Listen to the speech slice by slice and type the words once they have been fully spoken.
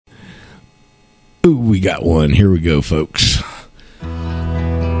Ooh, we got one. Here we go, folks.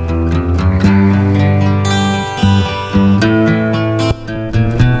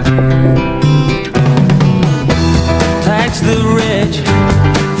 Tax the rich,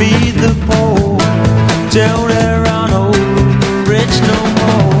 feed the poor, till there are no rich no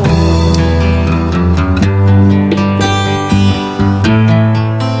more.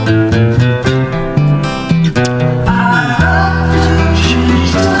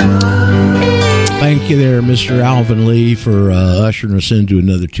 Thank you there, Mr. Alvin Lee, for ushering us into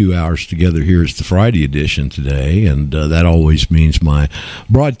another 2 hours together. Here's the Friday edition today, and that always means my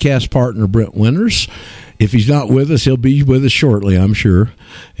broadcast partner, Brent Winters. If he's not with us, he'll be with us shortly, I'm sure.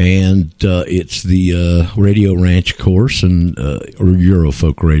 And it's the Radio Ranch course, and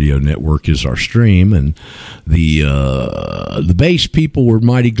Eurofolk Radio Network is our stream, and the bass people we're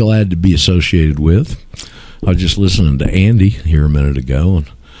mighty glad to be associated with. I was just listening to Andy here a minute ago, and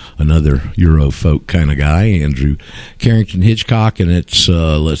another Eurofolk kind of guy, Andrew Carrington Hitchcock, and it's,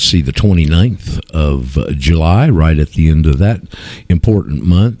 let's see, the 29th of July, right at the end of that important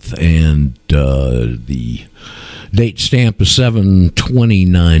month, and the date stamp is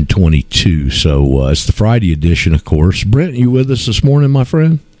 7/29/22, so it's the Friday edition, of course. Brent, you with us this morning, my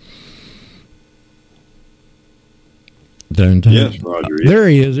friend? Yes, Roger. There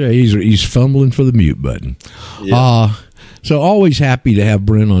he is. He's fumbling for the mute button. Yeah. So always happy to have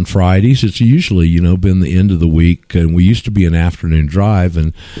Brent on Fridays. It's usually, been the end of the week, and we used to be an afternoon drive,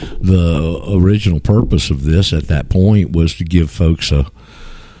 and the original purpose of this at that point was to give folks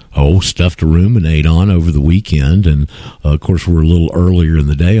stuff to ruminate on over the weekend. And, of course, we're a little earlier in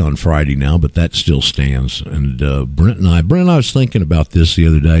the day on Friday now, but that still stands. And Brent, I was thinking about this the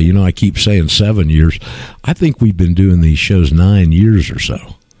other day. I keep saying 7 years. I think we've been doing these shows 9 years or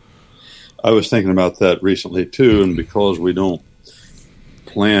so. I was thinking about that recently, too, and because we don't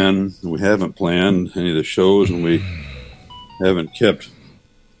plan, we haven't planned any of the shows, and we haven't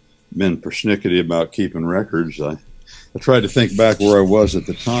been persnickety about keeping records, I tried to think back where I was at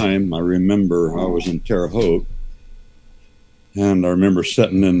the time. I remember I was in Terre Haute, and I remember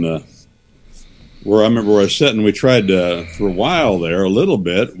sitting where I was sitting. We tried to, for a while there, a little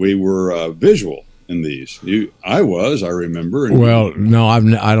bit, we were visual in these. I remember. Well, no, I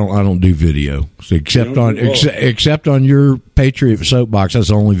don't do video except on your Patriot Soapbox. That's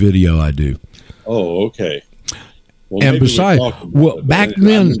the only video I do. Oh, okay. Well, and besides, back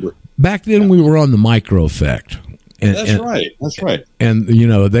then we were on the micro effect. That's right. And,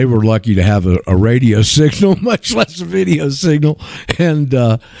 they were lucky to have a radio signal, much less a video signal. And,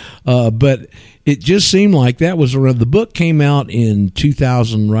 but it just seemed like that was around. The book came out in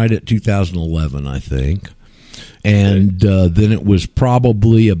 2000, right at 2011, I think. And then it was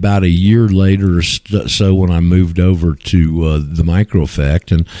probably about a year later or so when I moved over to the micro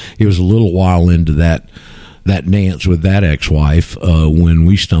effect. And it was a little while into that dance with that ex-wife when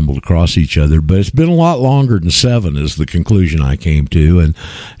we stumbled across each other. But it's been a lot longer than 7 is the conclusion I came to.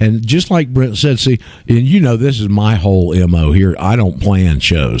 And just like Brent said, see, and this is my whole MO here. I don't plan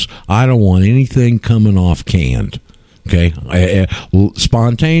shows. I don't want anything coming off canned. Okay,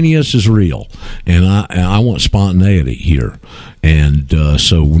 spontaneous is real, and I want spontaneity here. And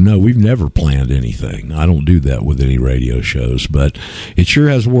so, no, we've never planned anything. I don't do that with any radio shows, but it sure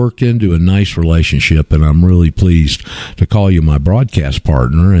has worked into a nice relationship, and I'm really pleased to call you my broadcast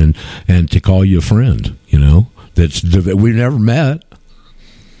partner and to call you a friend, that we've never met.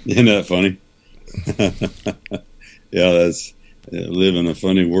 Isn't that funny? Yeah, that's live in a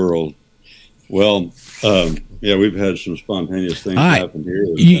funny world. Well, yeah, we've had some spontaneous things happen here.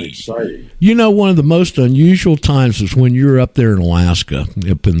 It's been exciting. One of the most unusual times is when you're up there in Alaska,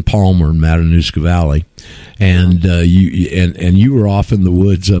 up in Palmer and Matanuska Valley, and you were off in the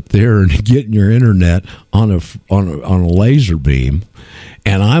woods up there and getting your internet on a laser beam,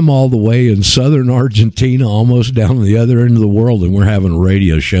 and I'm all the way in southern Argentina, almost down to the other end of the world, and we're having a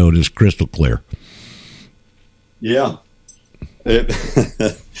radio show and it's crystal clear. Yeah.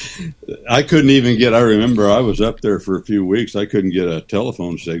 I couldn't even I remember I was up there for a few weeks. I couldn't get a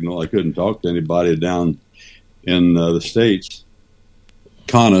telephone signal. I couldn't talk to anybody down in the States.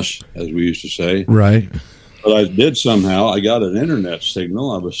 Conus, as we used to say. Right. But I did somehow. I got an internet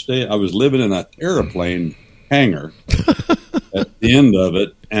signal. I was living in an airplane hangar at the end of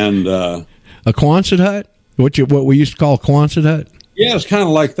it. And a Quonset hut? What we used to call a Quonset hut? Yeah, it's kind of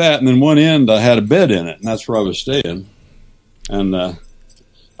like that. And then one end I had a bed in it, and that's where I was staying. And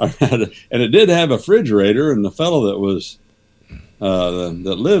and it did have a refrigerator, and the fellow that was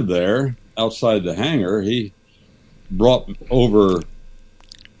that lived there outside the hangar, he brought over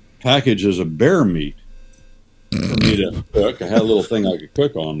packages of bear meat for me to cook. I had a little thing I could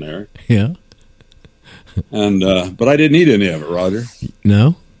cook on there. Yeah. And but I didn't eat any of it, Roger.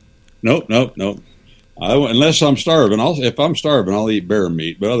 No? Nope. Unless I'm starving. If I'm starving, I'll eat bear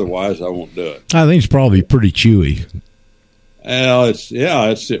meat, but otherwise I won't do it. I think it's probably pretty chewy. Well, it's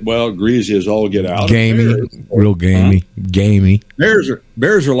greasy as all get out. Gamey, real gamey, gamey. Bears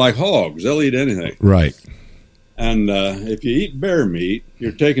are like hogs; they'll eat anything. Right. And if you eat bear meat,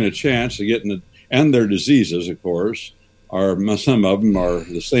 you're taking a chance of getting and their diseases, of course, some of them are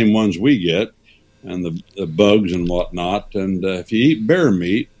the same ones we get, and the bugs and whatnot. And if you eat bear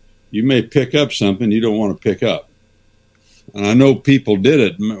meat, you may pick up something you don't want to pick up. And I know people did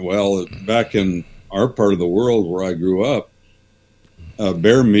it. Well, back in our part of the world where I grew up,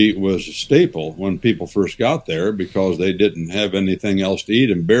 bear meat was a staple when people first got there because they didn't have anything else to eat,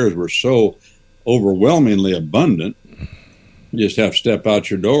 and bears were so overwhelmingly abundant. You just have to step out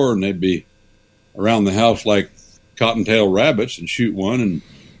your door, and they'd be around the house like cottontail rabbits, and shoot one and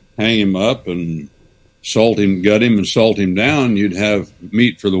hang him up and gut him and salt him down. You'd have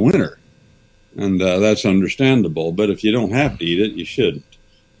meat for the winter, and that's understandable. But if you don't have to eat it, you shouldn't.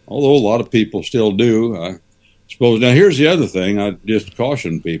 Although a lot of people still do. I suppose. Now, here's the other thing. I just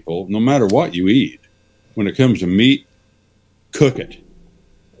caution people: no matter what you eat, when it comes to meat, cook it.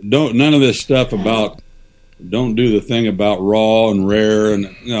 None of this stuff about. Don't do the thing about raw and rare,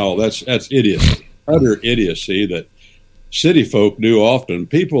 and no, that's idiocy, utter idiocy that city folk do often.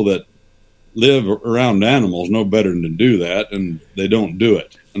 People that live around animals know better than to do that, and they don't do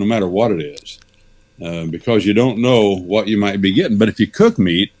it, no matter what it is, because you don't know what you might be getting. But if you cook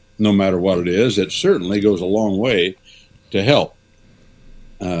meat, no matter what it is, it certainly goes a long way to help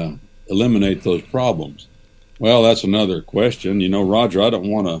eliminate those problems. Well, that's another question. Roger, I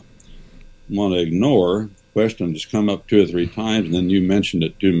don't want to ignore question that's come up 2 or 3 times, and then you mentioned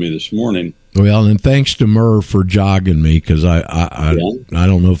it to me this morning. Well, and thanks to Murr for jogging me, because I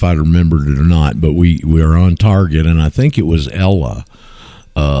don't know if I remembered it or not, but we are on target, and I think it was Ella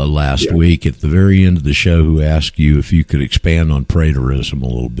last week at the very end of the show who asked you if you could expand on preterism a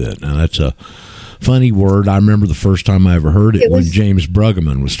little bit. Now, that's a funny word. I remember the first time I ever heard it when James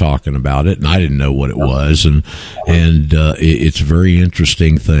Bruggeman was talking about it, and I didn't know what it was, and it's a very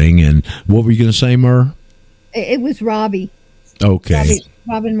interesting thing. And what were you going to say, Murr? It was Robbie. Okay.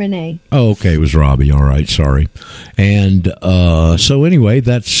 Robin Renee. Oh, okay. It was Robbie. All right. Sorry. And so anyway,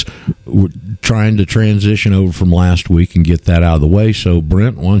 we're trying to transition over from last week and get that out of the way. So,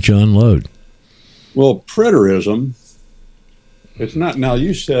 Brent, why don't you unload? Well, preterism, it's not. Now,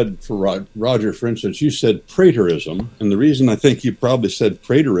 you said, for Roger, for instance, you said preterism. And the reason I think you probably said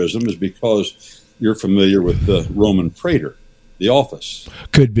preterism is because you're familiar with the Roman praetor, the office.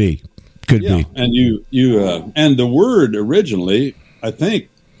 Could be. And and the word originally, I think,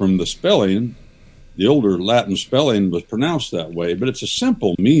 from the spelling, the older Latin spelling was pronounced that way, but it's a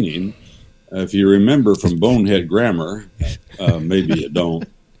simple meaning. If you remember from bonehead grammar, maybe you don't,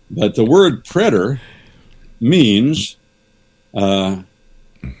 but the word preter means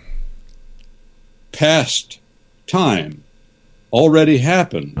past time, already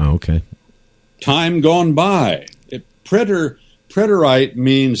happened. Oh, okay. Time gone by. Preterite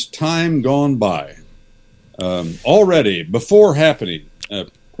means time gone by, already, before happening,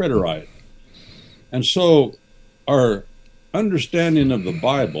 preterite. And so our understanding of the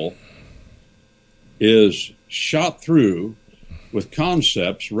Bible is shot through with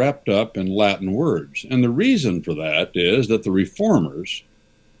concepts wrapped up in Latin words. And the reason for that is that the reformers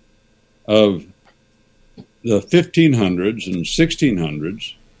of the 1500s and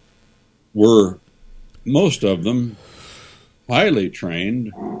 1600s were, most of them, highly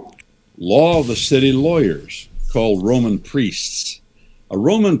trained law of the city lawyers called Roman priests. A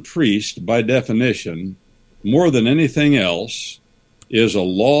Roman priest, by definition, more than anything else, is a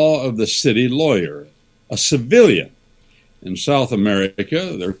law of the city lawyer, a civilian. In South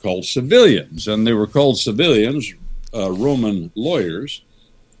America, they're called civilians, and they were called civilians, Roman lawyers.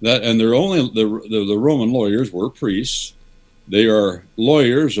 And they're only the Roman lawyers were priests. They are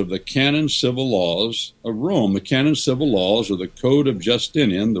lawyers of the canon civil laws of Rome. The canon civil laws are the Code of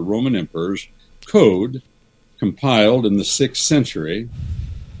Justinian, the Roman Emperor's code, compiled in the 6th century.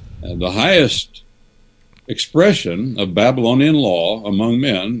 The highest expression of Babylonian law among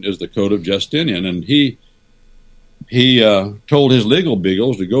men is the Code of Justinian, and he told his legal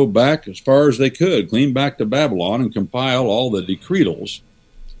beagles to go back as far as they could, clean back to Babylon, and compile all the decretals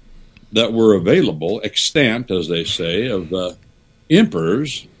that were available, extant, as they say, of the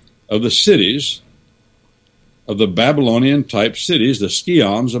emperors of the cities, of the Babylonian-type cities, the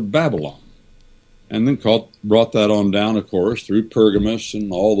scions of Babylon. And then brought that on down, of course, through Pergamus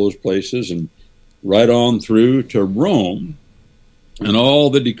and all those places, and right on through to Rome, and all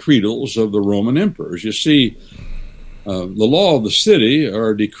the decretals of the Roman emperors. You see, the law of the city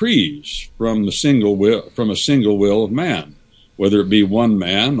are decrees from a single will of man, whether it be one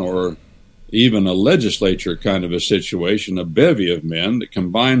man or even a legislature kind of a situation, a bevy of men that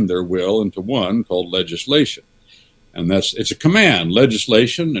combine their will into one called legislation. And it's a command,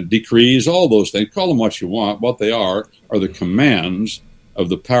 legislation and decrees, all those things. Call them what you want. What they are the commands of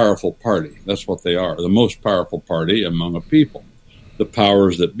the powerful party. That's what they are, the most powerful party among a people, the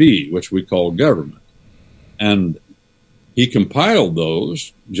powers that be, which we call government. And he compiled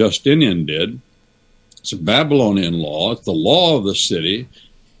those, Justinian did. It's a Babylonian law. It's the law of the city,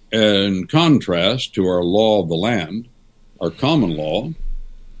 in contrast to our law of the land, our common law.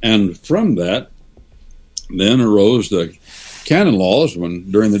 And from that then arose the canon laws, when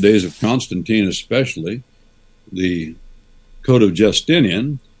during the days of Constantine especially, the Code of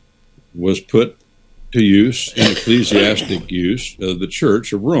Justinian was put to use in ecclesiastic use of the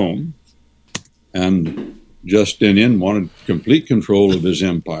Church of Rome. And Justinian wanted complete control of his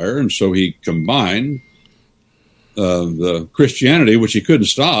empire, and so he combined the Christianity, which he couldn't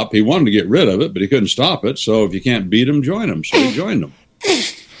stop. He wanted to get rid of it, but he couldn't stop it. So if you can't beat them, join them. So he joined them.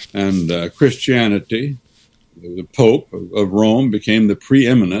 And Christianity, the Pope of Rome, became the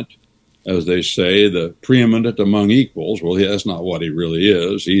preeminent, as they say, the preeminent among equals. Well, that's not what he really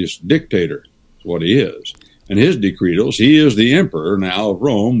is. He's dictator, is what he is. And his decretals, he is the emperor now of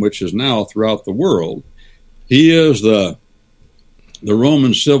Rome, which is now throughout the world. He is the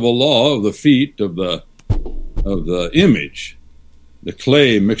Roman civil law of the feet of the image, the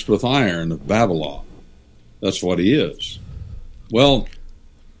clay mixed with iron of Babylon. That's what he is. Well,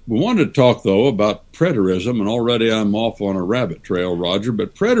 we wanted to talk, though, about preterism, and already I'm off on a rabbit trail, Roger,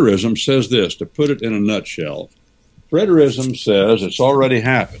 but preterism says this, to put it in a nutshell. Preterism says it's already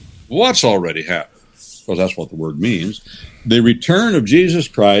happened. What's already happened? Because that's what the word means. The return of Jesus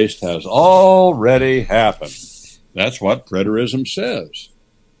Christ has already happened. That's what preterism says.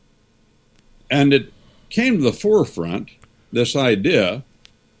 And it came to the forefront, this idea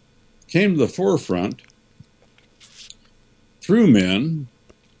came to the forefront through men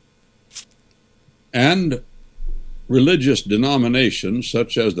and religious denominations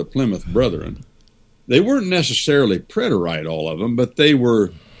such as the Plymouth Brethren. They weren't necessarily preterite, all of them, but they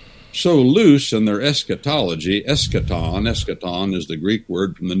were so loose in their eschatology. Eschaton is the Greek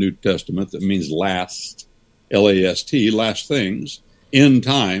word from the New Testament that means last, L-A-S-T, last things, end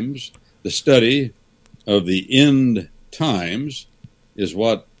times. The study of the end times is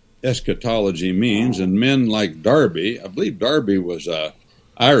what eschatology means. And men like Darby, I believe Darby was an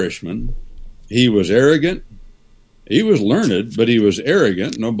Irishman. He was arrogant. He was learned, but he was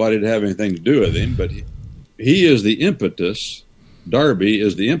arrogant. Nobody would have anything to do with him. But he is the impetus. Darby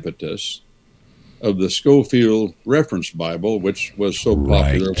is the impetus of the Schofield Reference Bible, which was so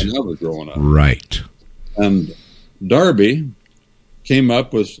popular when I was growing up. Right. And Darby came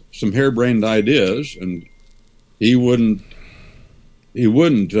up with some harebrained ideas, and he wouldn't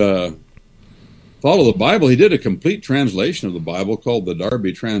follow the Bible. He did a complete translation of the Bible called the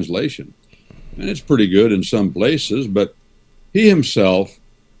Darby Translation, and it's pretty good in some places, but he himself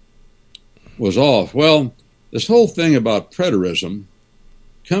was off. Well, this whole thing about preterism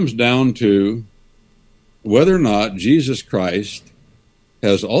comes down to whether or not Jesus Christ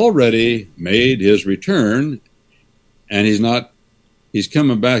has already made his return, and he's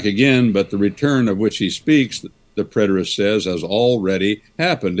coming back again, but the return of which he speaks, the preterist says, has already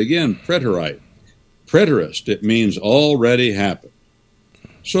happened. Again, preterite. Preterist, it means already happened.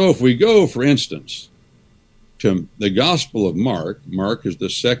 So if we go, for instance, to the Gospel of Mark, Mark is the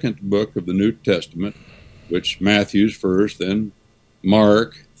second book of the New Testament, which Matthew's first, then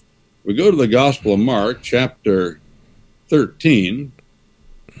Mark. We go to the Gospel of Mark, chapter 13.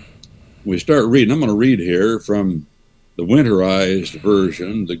 We start reading. I'm going to read here from the winterized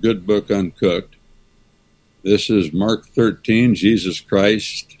version, the Good Book Uncooked. This is Mark 13, Jesus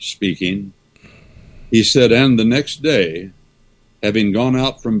Christ speaking. He said, "And the next day, having gone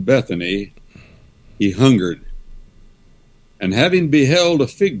out from Bethany, he hungered. And having beheld a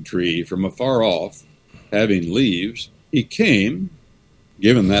fig tree from afar off, having leaves, he came,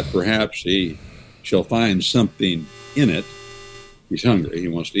 given that perhaps he shall find something in it." He's hungry, he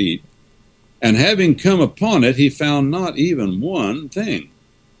wants to eat. "And having come upon it, he found not even one thing,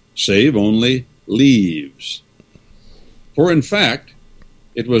 save only leaves. For in fact,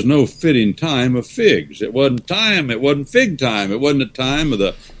 it was no fitting time of figs." It wasn't fig time. It wasn't a time of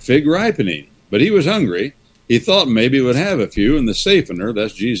the fig ripening. But he was hungry. He thought maybe he would have a few, and the Saphener,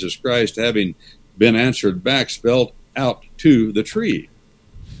 that's Jesus Christ, having been answered back, spelled out to the tree.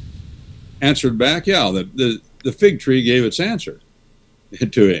 Answered back, yeah, the fig tree gave its answer.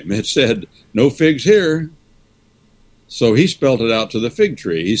 to him. It said, "No figs here." So he spelled it out to the fig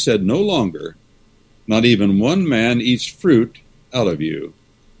tree. He said, "No longer, not even one man eats fruit out of you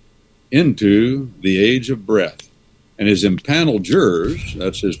into the age of breath." And his impaneled jurors,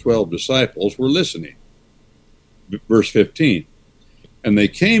 that's his 12 disciples, were listening. Verse 15, "And they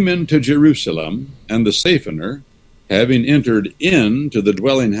came into Jerusalem, and the Saphoner, having entered into the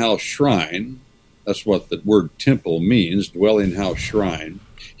dwelling house shrine," that's what the word temple means, dwelling house shrine,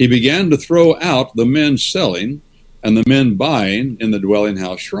 "he began to throw out the men selling and the men buying in the dwelling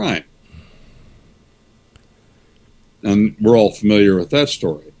house shrine." And we're all familiar with that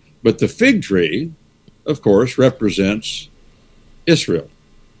story. But the fig tree, of course, represents Israel,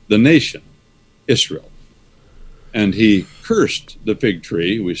 the nation, Israel. And he cursed the fig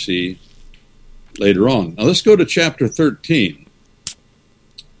tree, we see later on. Now let's go to chapter 13.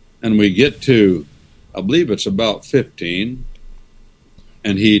 And we get to, I believe it's about 15.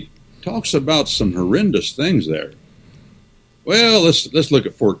 And he talks about some horrendous things there. Well, let's look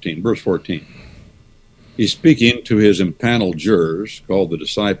at 14, verse 14. He's speaking to his impaneled jurors, called the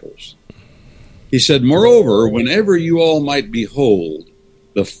disciples. He said, "Moreover, whenever you all might behold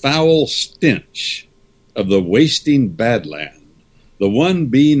the foul stench of the wasting bad land, the one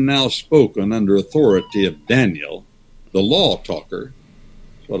being now spoken under authority of Daniel, the law talker,"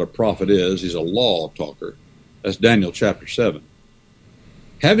 that's what a prophet is, he's a law talker. That's Daniel chapter 7.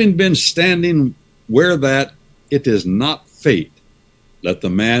 "Having been standing where that it is not fate, let the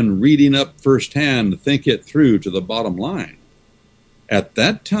man reading up firsthand think it through to the bottom line. At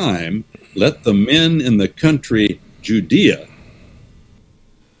that time, let the men in the country Judea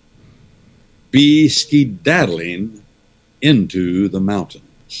be skedaddling into the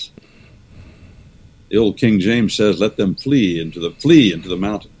mountains." The old King James says, "Let them flee into the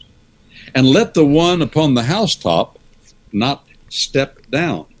mountains. And let the one upon the housetop not step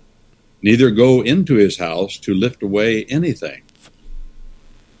down, neither go into his house to lift away anything.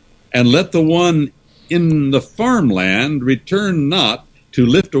 And let the one in the farmland return not to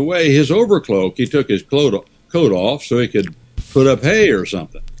lift away his overcloak." He took his coat off so he could put up hay or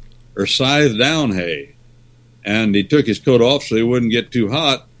something, or scythe down hay. And he took his coat off so he wouldn't get too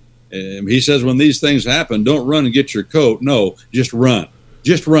hot. He says, when these things happen, don't run and get your coat. No, just run.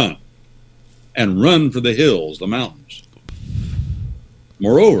 Just run. And run for the hills, the mountains.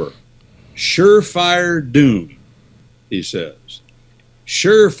 Moreover, surefire doom, he says.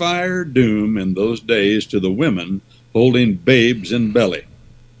 Surefire doom in those days to the women holding babes in belly.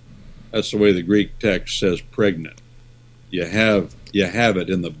 That's the way the Greek text says pregnant. You have it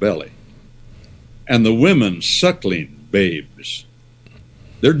in the belly. And the women suckling babes.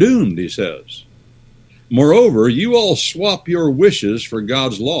 They're doomed, he says. Moreover, you all swap your wishes for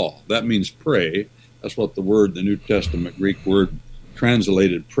God's law. That means pray. That's what the New Testament Greek word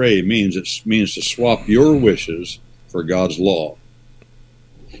translated pray means. It means to swap your wishes for God's law,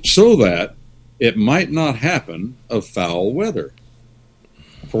 so that it might not happen of foul weather.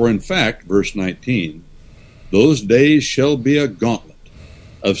 For in fact, verse 19, those days shall be a gauntlet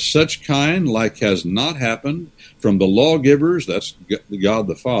of such kind like has not happened from the lawgivers, that's God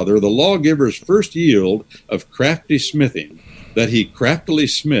the Father, the lawgiver's first yield of crafty smithing, that he craftily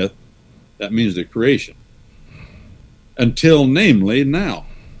smith, that means the creation, until namely now,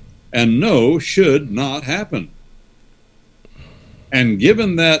 and no should not happen. And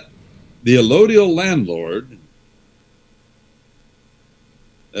given that the allodial landlord,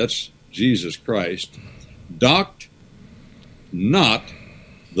 that's Jesus Christ, docked not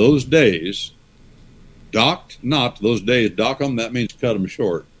those days, dock them, that means cut them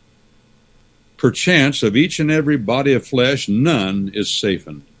short. Perchance of each and every body of flesh none is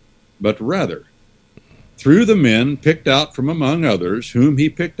safened, but rather through the men picked out from among others, whom he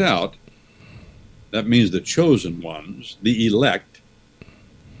picked out, that means the chosen ones, the elect,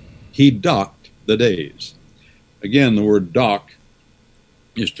 he docked the days. Again, the word dock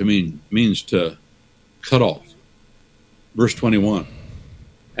means to cut off. Verse 21,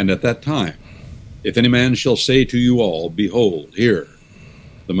 and at that time, if any man shall say to you all, behold, here,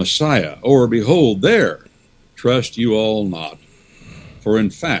 the Messiah, or behold, there, trust you all not. For in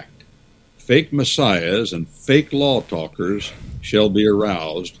fact, fake messiahs and fake law talkers shall be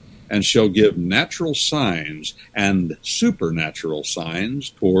aroused, and shall give natural signs and supernatural signs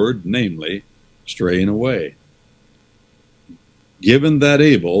toward, namely, straying away. Given that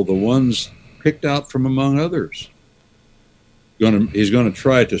able, the ones picked out from among others. He's going to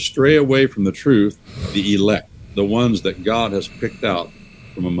try to stray away from the truth, the elect, the ones that God has picked out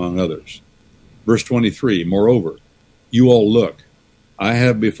from among others. Verse 23, moreover, you all look, I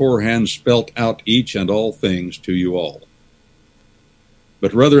have beforehand spelt out each and all things to you all.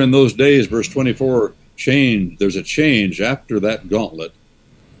 But rather in those days, verse 24, there's a change. After that gauntlet,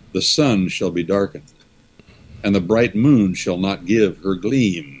 the sun shall be darkened, and the bright moon shall not give her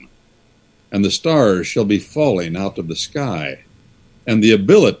gleam, and the stars shall be falling out of the sky, and the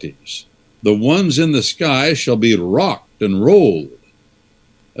abilities, the ones in the sky, shall be rocked and rolled.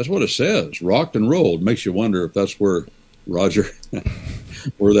 That's what it says, rocked and rolled. Makes you wonder if that's where, Roger,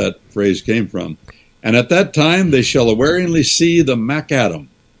 where that phrase came from. And at that time they shall awareingly see the macadam.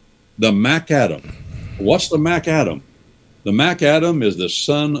 The macadam. What's the macadam? The macadam is the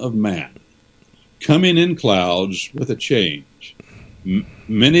Son of Man, coming in clouds with a change,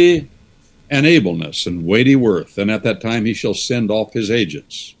 many an ableness and weighty worth. And at that time he shall send off his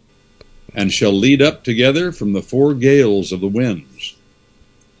agents, and shall lead up together from the four gales of the winds.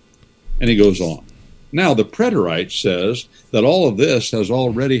 And he goes on. Now the Preterite says that all of this has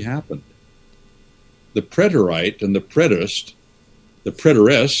already happened. The Preterite and the preterist,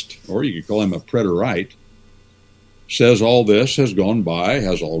 or you could call him a Preterite, says all this has gone by,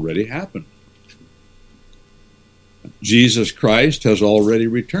 has already happened. Jesus Christ has already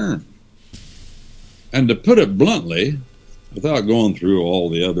returned. And to put it bluntly, without going through all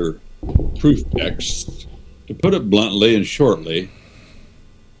the other proof texts, to put it bluntly and shortly,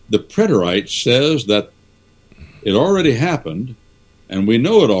 the Preterite says that it already happened, and we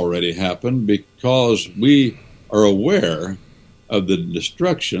know it already happened because we are aware of the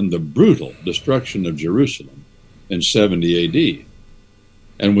destruction, the brutal destruction of Jerusalem in 70 AD.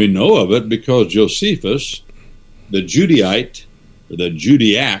 And we know of it because Josephus, the Judaite, or the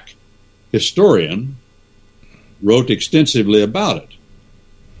Judaic historian, wrote extensively about it.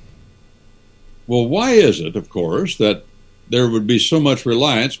 Well, why is it, of course, that there would be so much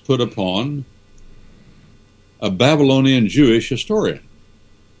reliance put upon a Babylonian Jewish historian?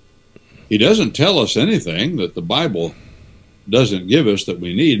 He doesn't tell us anything that the Bible doesn't give us that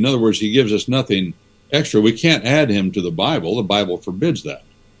we need. In other words, he gives us nothing extra. We can't add him to the Bible. The Bible forbids that.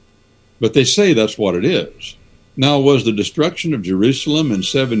 But they say that's what it is. Now, was the destruction of Jerusalem in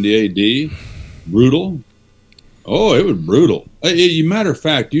 70 AD brutal? Oh, it was brutal. As a matter of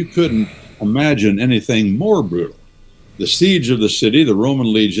fact, you couldn't imagine anything more brutal. The siege of the city, the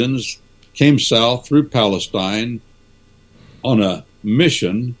Roman legions came south through Palestine on a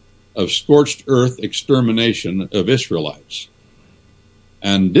mission of scorched earth extermination of Israelites,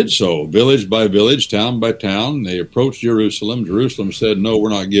 and did so village by village, town by town. They approached Jerusalem. Jerusalem said, no, we're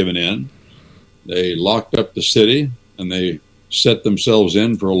not giving in. They locked up the city, and they set themselves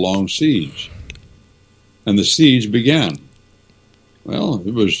in for a long siege. And the siege began. Well,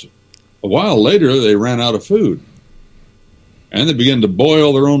 it was a while later, they ran out of food. And they began to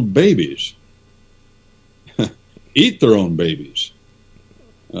boil their own babies, eat their own babies.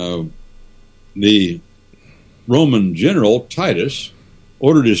 The Roman general, Titus,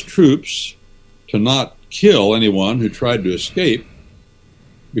 ordered his troops to not kill anyone who tried to escape,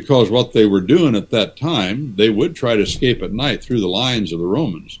 because what they were doing at that time, they would try to escape at night through the lines of the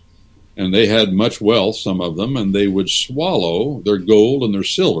Romans. And they had much wealth, some of them, and they would swallow their gold and their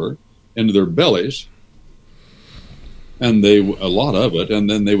silver into their bellies, and a lot of it, and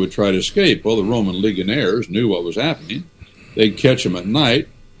then they would try to escape. Well, the Roman legionnaires knew what was happening. They'd catch them at night,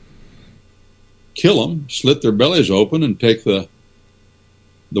 kill them, slit their bellies open, and take the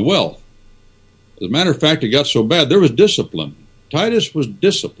wealth. As a matter of fact, it got so bad, there was discipline. Titus was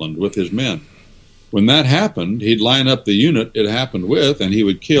disciplined with his men. When that happened, he'd line up the unit it happened with, and he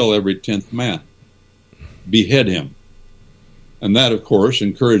would kill every 10th man, behead him. And that, of course,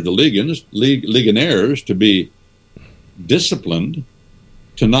 encouraged the legionnaires to be disciplined,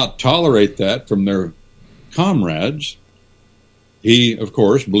 to not tolerate that from their comrades. He, of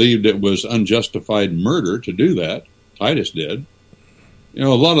course, believed it was unjustified murder to do that. Titus did. You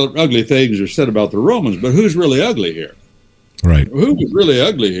know, a lot of ugly things are said about the Romans, but who's really ugly here? Right. Who was really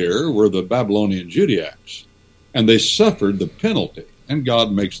ugly here were the Babylonian Judaics, and they suffered the penalty. And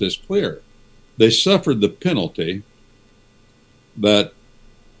God makes this clear. They suffered the penalty that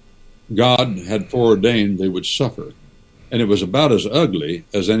God had foreordained they would suffer. And it was about as ugly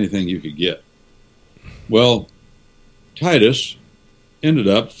as anything you could get. Well, Titus ended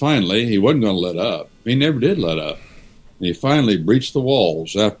up, finally, he wasn't going to let up. He never did let up. And he finally breached the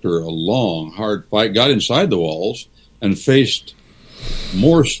walls after a long, hard fight, got inside the walls, and faced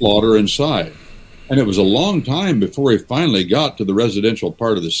more slaughter inside. And it was a long time before he finally got to the residential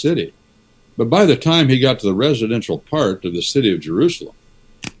part of the city. But by the time he got to the residential part of the city of Jerusalem,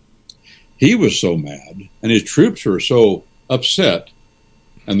 he was so mad, and his troops were so upset,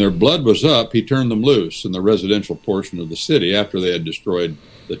 and their blood was up, he turned them loose in the residential portion of the city after they had destroyed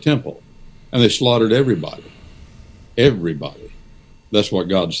the temple. And they slaughtered everybody. Everybody. that's what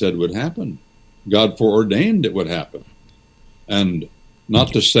God said would happen. God foreordained it would happen. And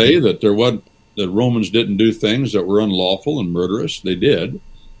not to say that that Romans didn't do things that were unlawful and murderous. They did.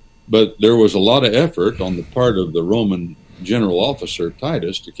 But there was a lot of effort on the part of the Roman general officer,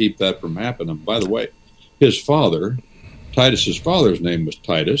 Titus, to keep that from happening. By the way, his father, Titus's father's name was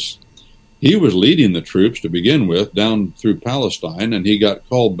Titus. He was leading the troops to begin with down through Palestine, and he got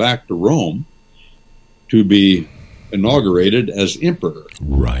called back to Rome to be inaugurated as emperor.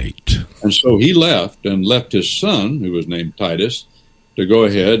 Right. And so he left his son, who was named Titus, to go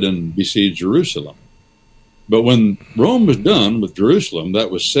ahead and besiege Jerusalem. But when Rome was done with Jerusalem,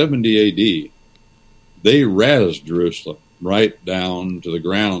 that was 70 A.D., they razed Jerusalem right down to the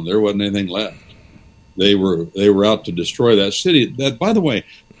ground. There wasn't anything left. They were out to destroy that city. That, by the way,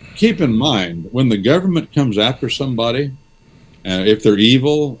 keep in mind, when the government comes after somebody, if they're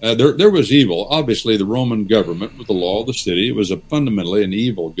evil, there was evil. Obviously, the Roman government, with the law of the city, it was fundamentally an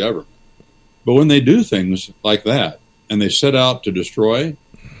evil government. But when they do things like that, and they set out to destroy,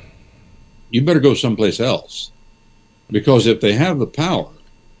 you better go someplace else. Because if they have the power,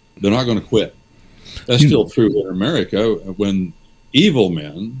 they're not going to quit. That's still true in America. When evil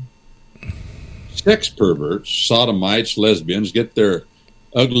men, sex perverts, sodomites, lesbians get their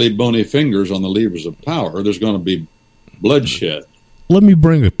ugly, bony fingers on the levers of power, there's going to be bloodshed. Let me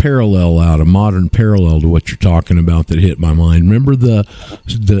bring a parallel out, a modern parallel to what you're talking about that hit my mind. Remember the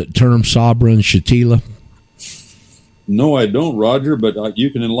term Sabra and Shatila? No, I don't, Roger, but you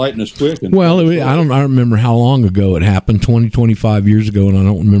can enlighten us quick. Well, I don't remember how long ago it happened, 25 years ago, and I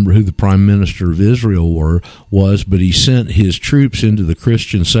don't remember who the prime minister of Israel was, but he sent his troops into the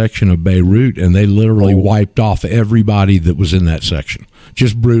Christian section of Beirut, and they literally wiped off everybody that was in that section,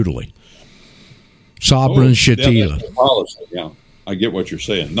 just brutally. Sabra and Shatila. That's their policy, yeah. I get what you're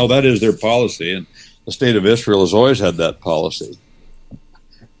saying. No, that is their policy, and the state of Israel has always had that policy.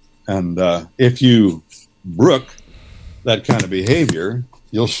 And if you brook that kind of behavior,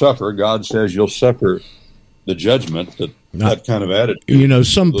 you'll suffer. God says you'll suffer the judgment that kind of attitude. You know,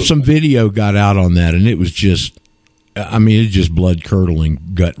 some video got out on that, and it was just, it's just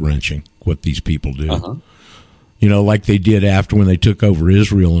blood-curdling, gut-wrenching what these people do. Uh-huh. You know, like they did after when they took over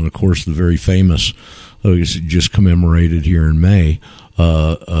Israel, and, of course, the very famous, just commemorated here in May,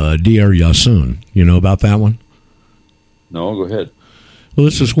 Deir Yassin. You know about that one? No, go ahead. Well,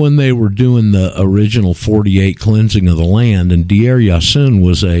 this is when they were doing the original 48 cleansing of the land, and Deir Yassin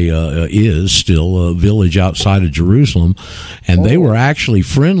was is still a village outside of Jerusalem, and they were actually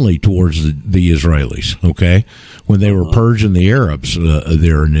friendly towards the Israelis. Okay, when they were purging the Arabs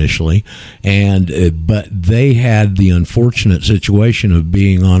there initially, but they had the unfortunate situation of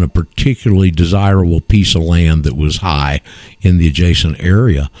being on a particularly desirable piece of land that was high in the adjacent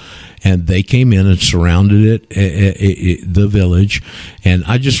area. And they came in and surrounded the village. And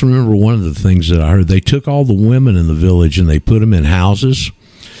I just remember one of the things that I heard. They took all the women in the village and they put them in houses.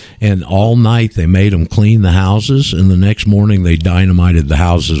 And all night they made them clean the houses. And the next morning they dynamited the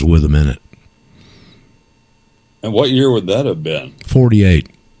houses with them in it. And what year would that have been? 48.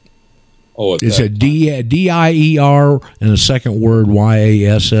 Oh, it's a D-I-E-R and a second word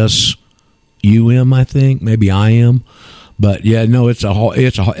Y-A-S-S-U-M, I think. Maybe I-M. But yeah, no,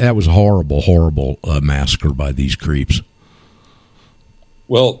 that was a horrible massacre by these creeps.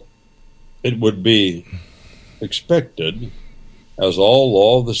 Well, it would be expected, as all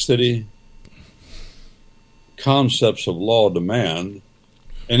law of the city concepts of law demand,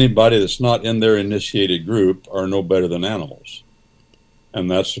 anybody that's not in their initiated group are no better than animals, and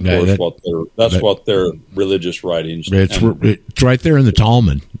that's of course what their religious writings. It's right there in the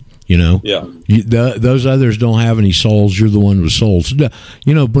Talmud. You know, yeah. Those others don't have any souls. You're the one with souls.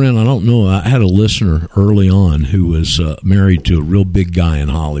 You know, Brent, I don't know. I had a listener early on who was married to a real big guy in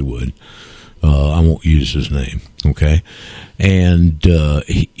Hollywood. I won't use his name, okay? And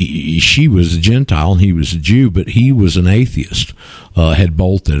she was a Gentile and he was a Jew, but he was an atheist, had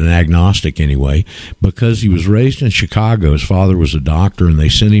bolted, an agnostic anyway, because he was raised in Chicago. His father was a doctor, and they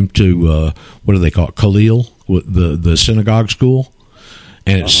sent him to, what do they call it, Khalil, the synagogue school.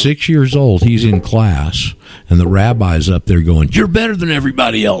 And at 6 years old, he's in class, and the rabbi's up there going, "You're better than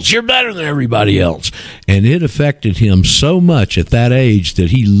everybody else. You're better than everybody else." And it affected him so much at that age that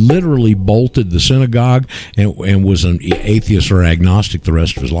he literally bolted the synagogue and was an atheist or agnostic the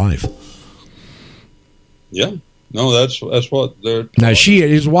rest of his life. Yeah. No, that's what they're... Now,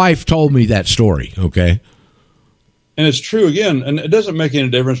 his wife told me that story, okay? And it's true, again, and it doesn't make any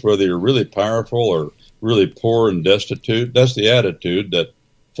difference whether you're really powerful or really poor and destitute. That's the attitude that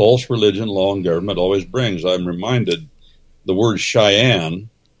false religion, law, and government always brings. I'm reminded the word Cheyenne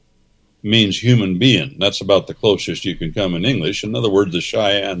means human being. That's about the closest you can come in English. In other words, the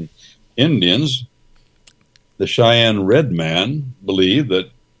Cheyenne Indians, the Cheyenne red man, believed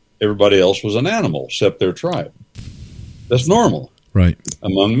that everybody else was an animal except their tribe. That's normal. Right.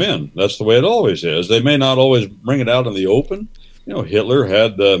 Among men. That's the way it always is. They may not always bring it out in the open. You know, Hitler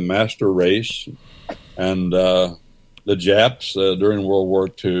had the master race, and the Japs during World War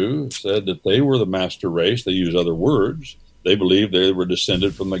II said that they were the master race. They used other words. They believed they were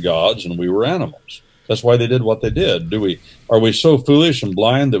descended from the gods and we were animals. That's why they did what they did. Are we so foolish and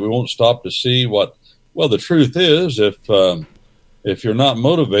blind that we won't stop to see what? Well, the truth is, if you're not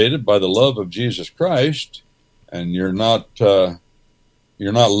motivated by the love of Jesus Christ, and you're not trying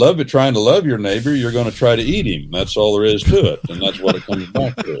to love your neighbor, you're going to try to eat him. That's all there is to it, and that's what it comes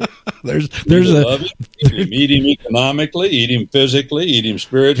back to. Eat him economically, eat him physically, eat him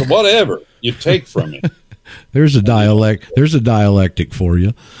spiritually, whatever you take from him. There's a dialectic for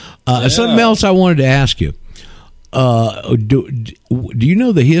you. Something else I wanted to ask you. Do you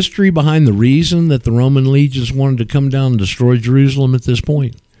know the history behind the reason that the Roman legions wanted to come down and destroy Jerusalem at this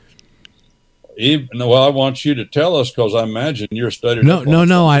point? Well, I want you to tell us, because I imagine you're studying.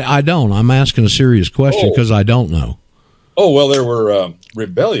 No, I don't. I'm asking a serious question because I don't know. Oh, well, there were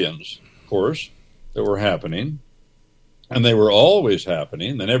rebellions, of course, that were happening, and they were always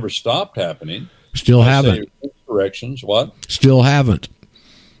happening. They never stopped happening. Still haven't. Insurrections, what? Still haven't.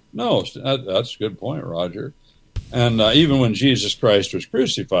 No, that's a good point, Roger. And even when Jesus Christ was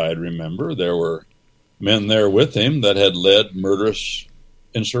crucified, remember, there were men there with him that had led murderous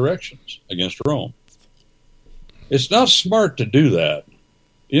insurrections against Rome. It's not smart to do that.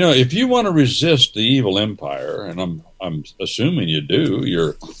 You know, if you want to resist the evil empire, and I'm assuming you do,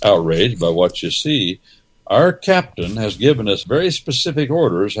 you're outraged by what you see, our captain has given us very specific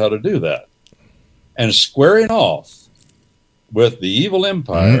orders how to do that. And squaring off with the evil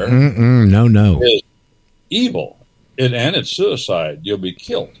empire is evil. And it's suicide. You'll be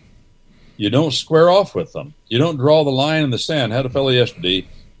killed. You don't square off with them. You don't draw the line in the sand. I had a fellow yesterday.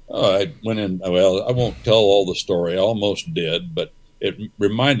 I went in. Well, I won't tell all the story. I almost did, but it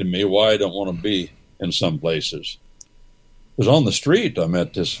reminded me why I don't want to be in some places. It was on the street. I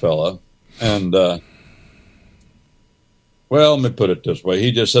met this fella, and well, let me put it this way.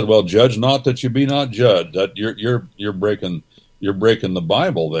 He just said, "Well, judge not that you be not judged." That you're breaking the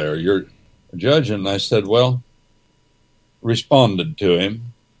Bible there. You're judging. And I said, well, responded to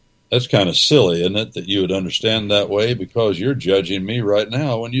him. That's kind of silly, isn't it, that you would understand that way, because you're judging me right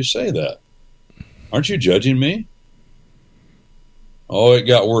now when you say that. Aren't you judging me? Oh, it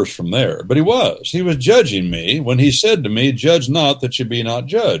got worse from there. But he was judging me when he said to me, judge not that you be not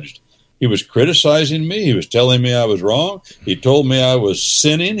judged. He was criticizing me. He was telling me I was wrong. He told me I was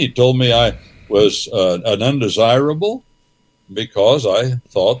sinning. He told me I was an undesirable, because I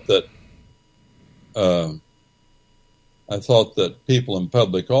thought that people in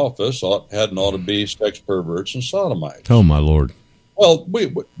public office hadn't ought to be sex perverts and sodomites. Oh, my Lord. Well,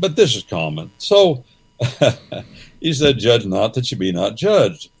 but this is common. So he said, judge not that you be not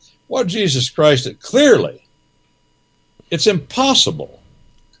judged. Well, Jesus Christ, clearly, it's impossible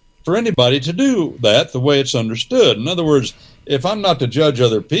for anybody to do that the way it's understood. In other words, if I'm not to judge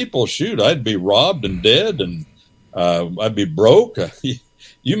other people, shoot, I'd be robbed and dead, and I'd be broke.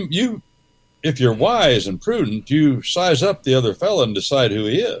 You, if you're wise and prudent, you size up the other fellow and decide who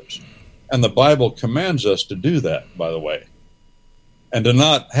he is. And the Bible commands us to do that, by the way. And to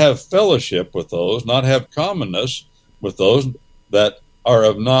not have fellowship with those, not have commonness with those that are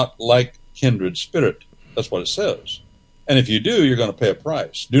of not like kindred spirit. That's what it says. And if you do, you're going to pay a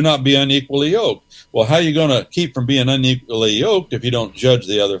price. Do not be unequally yoked. Well, how are you going to keep from being unequally yoked if you don't judge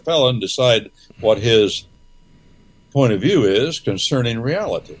the other fellow and decide what his point of view is concerning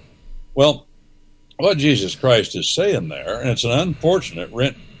reality? Well, what Jesus Christ is saying there, and it's an unfortunate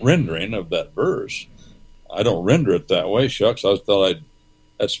rendering of that verse. I don't render it that way, shucks.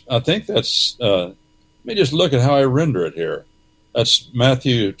 I think that's. Let me just look at how I render it here. That's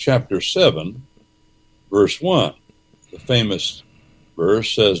Matthew chapter 7, verse 1. The famous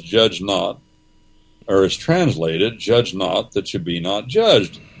verse says, "Judge not," or is translated, "Judge not that you be not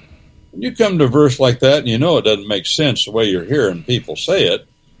judged." When you come to a verse like that, and you know it doesn't make sense the way you're hearing people say it,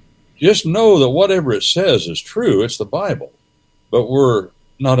 just know that whatever it says is true. It's the Bible. But we're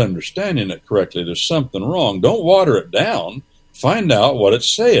not understanding it correctly. There's something wrong. Don't water it down. Find out what it's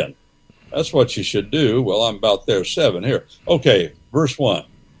saying. That's what you should do. Well, I'm about there, 7 here. Okay, verse 1.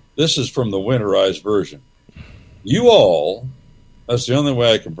 This is from the Winterized version. You all, that's the only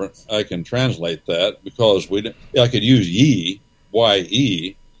way I can translate that, because I could use ye,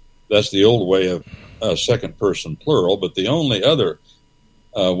 Y-E. That's the old way of second person plural, but the only other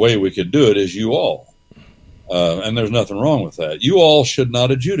way we could do it is you all. And there's nothing wrong with that. You all should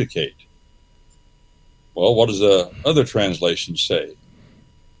not adjudicate. Well, what does the other translation say?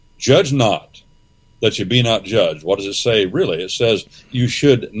 Judge not, that you be not judged. What does it say really? It says you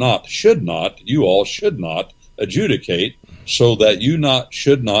should not, you all should not adjudicate, so that you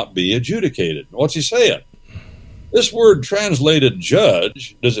should not be adjudicated. What's he saying? This word translated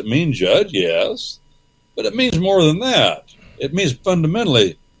judge, does it mean judge? Yes. But it means more than that. It means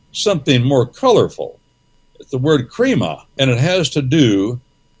fundamentally something more colorful. It's the word krima, and it has to do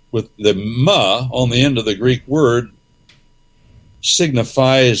with the ma on the end of the Greek word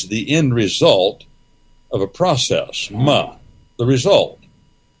signifies the end result of a process. Ma, the result.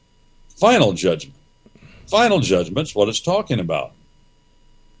 Final judgment. Final judgment's what it's talking about.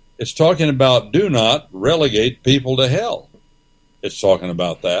 It's talking about do not relegate people to hell. It's talking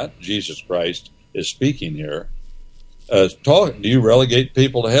about that. Jesus Christ is speaking here. Do you relegate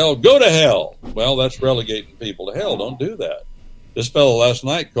people to hell? Go to hell. Well, that's relegating people to hell. Don't do that. This fellow last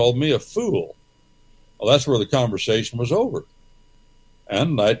night called me a fool. Well, that's where the conversation was over.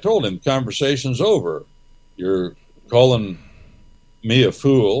 And I told him, conversation's over. You're calling me a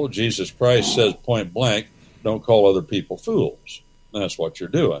fool. Jesus Christ says point blank, don't call other people fools. And that's what you're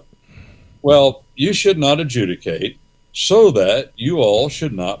doing. Well, you should not adjudicate, so that you all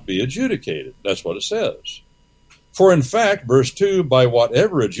should not be adjudicated. That's what it says. For in fact, verse 2, by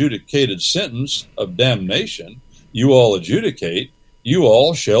whatever adjudicated sentence of damnation you all adjudicate, you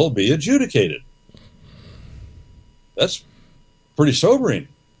all shall be adjudicated. That's pretty sobering.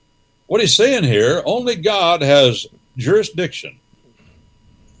 What he's saying here, only God has jurisdiction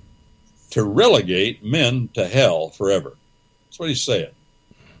to relegate men to hell forever. That's what he's saying.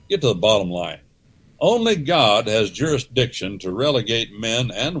 Get to the bottom line. Only God has jurisdiction to relegate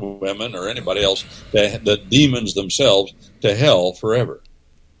men and women or anybody else, the demons themselves, to hell forever.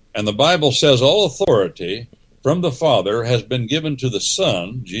 And the Bible says all authority from the Father has been given to the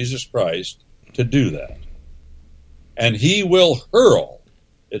Son, Jesus Christ, to do that. And he will hurl,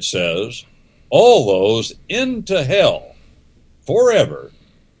 it says, all those into hell forever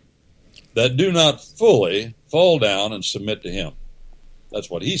that do not fully fall down and submit to him. That's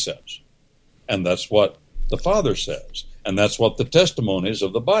what he says. And that's what the Father says. And that's what the testimonies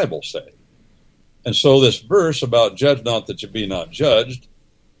of the Bible say. And so this verse about judge not that you be not judged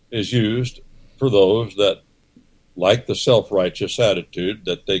is used for those that like the self-righteous attitude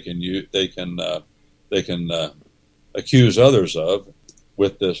that they can accuse others of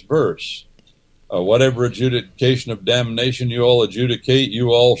with this verse. Whatever adjudication of damnation you all adjudicate, you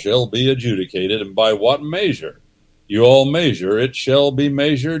all shall be adjudicated. And by what measure you all measure, it shall be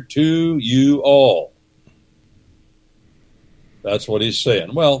measured to you all. That's what he's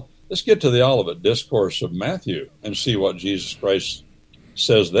saying. Well, let's get to the Olivet Discourse of Matthew and see what Jesus Christ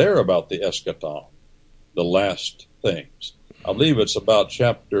says there about the eschaton, the last things. I believe it's about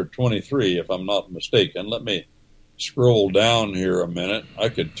chapter 23, if I'm not mistaken. Let me scroll down here a minute. I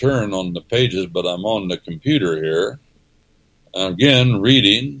could turn on the pages, but I'm on the computer here. Again,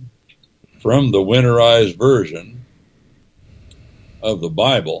 reading from the winterized version of the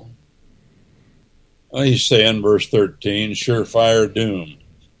Bible. He's saying, verse 13, surefire doom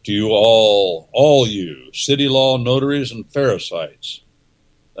to you all you, city law notaries and Pharisees.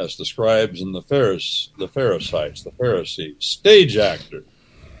 That's the scribes and the Pharisees, the Pharisees. Stage actor,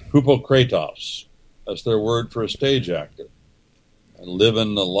 hypokratos. That's their word for a stage actor. And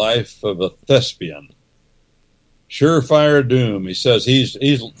living the life of a thespian. Surefire doom. He says he's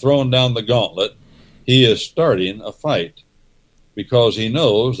throwing down the gauntlet. He is starting a fight because he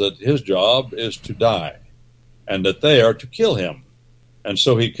knows that his job is to die and that they are to kill him. And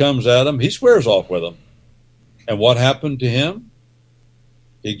so he comes at them. He squares off with them. And what happened to him?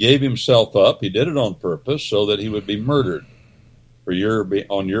 He gave himself up. He did it on purpose so that he would be murdered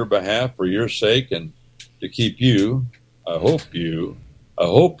on your behalf, for your sake, and to keep you. I hope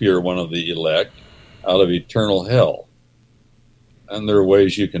you're one of the elect out of eternal hell. And there are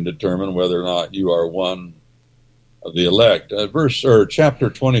ways you can determine whether or not you are one of the elect. Chapter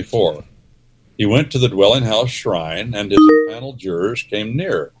 24. He went to the dwelling house shrine, and his impaneled jurors came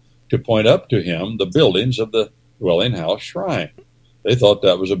near to point up to him the buildings of the dwelling house shrine. They thought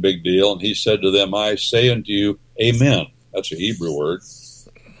that was a big deal, and he said to them, I say unto you, amen. That's a Hebrew word.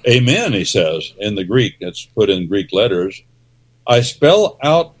 Amen, he says, in the Greek. It's put in Greek letters. I spell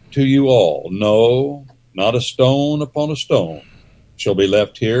out to you all, no, not a stone upon a stone shall be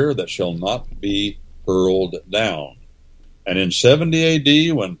left here that shall not be hurled down. And in 70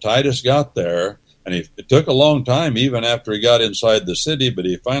 A.D., when Titus got there, and it took a long time even after he got inside the city, but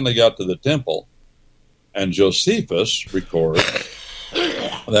he finally got to the temple, and Josephus records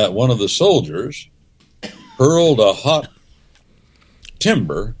that one of the soldiers hurled a hot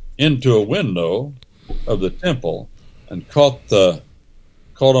timber into a window of the temple and caught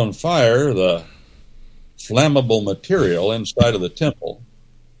on fire the flammable material inside of the temple.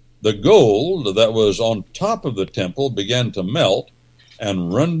 The gold that was on top of the temple began to melt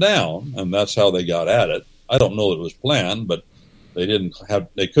and run down, and that's how they got at it. I don't know that it was planned, but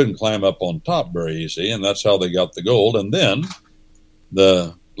they couldn't climb up on top very easy, and that's how they got the gold. And then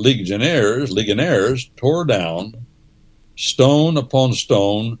the legionnaires tore down stone upon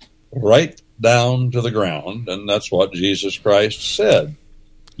stone right down to the ground, and that's what Jesus Christ said.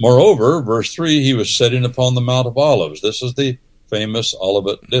 Moreover, verse 3, he was sitting upon the Mount of Olives. This is the famous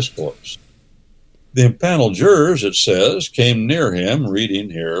Olivet Discourse. The impaneled jurors, it says, came near him, reading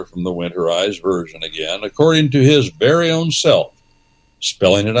here from the Winterized Version again, according to his very own self,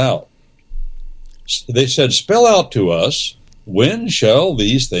 spelling it out. They said, "Spell out to us, when shall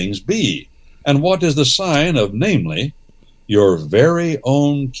these things be? And what is the sign of, namely, your very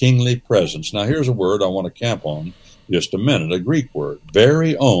own kingly presence?" Now, here's a word I want to camp on just a minute, a Greek word.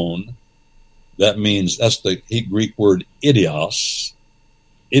 Very own, that means, that's the Greek word idios,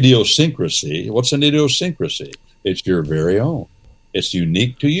 idiosyncrasy. What's an idiosyncrasy? It's your very own. It's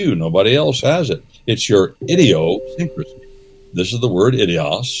unique to you. Nobody else has it. It's your idiosyncrasy. This is the word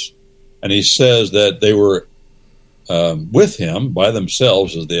idios. And he says that they were with him by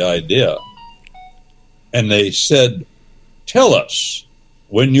themselves is the idea. And they said, "Tell us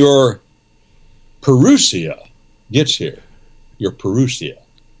when your parousia gets here." Your parousia.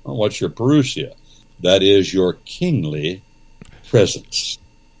 Well, what's your parousia? That is your kingly presence.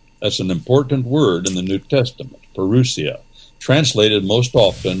 That's an important word in the New Testament, parousia, translated most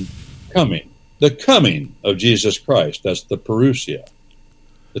often coming. The coming of Jesus Christ, that's the parousia.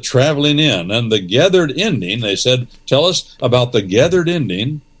 The traveling in and the gathered ending, they said, "Tell us about the gathered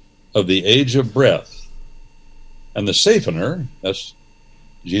ending of the age of breath." And the Saphener, that's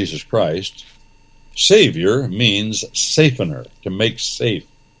Jesus Christ. Savior means safener, to make safe.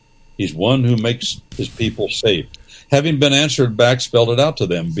 He's one who makes his people safe. Having been answered back, spelled it out to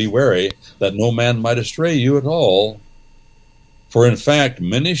them, "Be wary that no man might astray you at all. For in fact,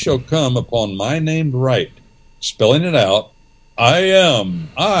 many shall come upon my named right," spelling it out, I am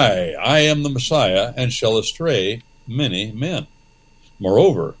the Messiah, "and shall astray many men.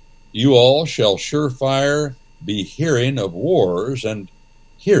 Moreover, you all shall surefire be hearing of wars and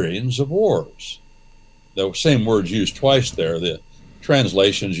hearings of wars." The same word's used twice there. The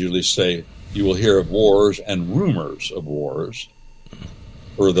translations usually say you will hear of wars and rumors of wars,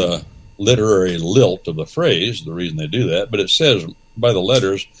 or the literary lilt of the phrase, the reason they do that. But it says by the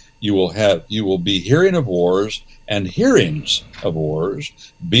letters, you will be hearing of wars and hearings of wars.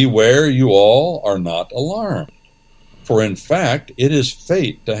 Beware you all are not alarmed. For in fact, it is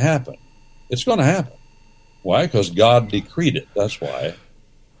fate to happen. It's going to happen. Why? Because God decreed it. That's why.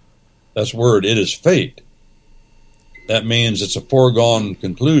 That's word, it is fate. That means it's a foregone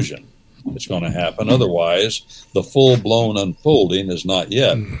conclusion. It's going to happen. Otherwise, the full-blown unfolding is not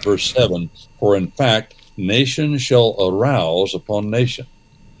yet. Verse 7, "For in fact, nation shall arouse upon nation,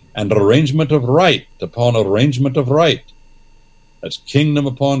 and arrangement of right upon arrangement of right." That's kingdom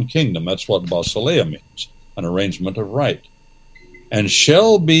upon kingdom. That's what basileia means, an arrangement of right. "And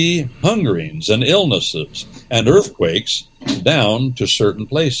shall be hungerings and illnesses and earthquakes down to certain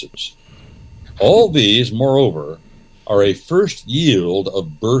places. All these, moreover, are a first yield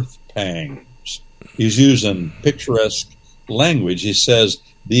of birth pangs." He's using picturesque language. He says,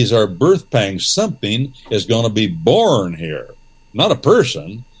 these are birth pangs. Something is going to be born here. Not a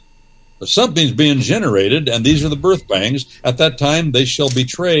person, but something's being generated, and these are the birth pangs. "At that time they shall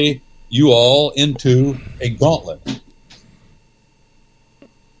betray you all into a gauntlet."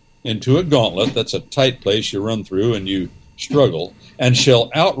 Into a gauntlet, that's a tight place you run through and you struggle. "And shall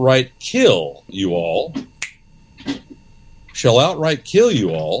outright kill you all." Shall outright kill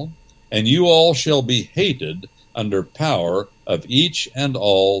you all, and you all shall be hated under power of each and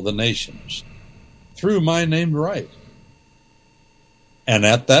all the nations, through my named right. "And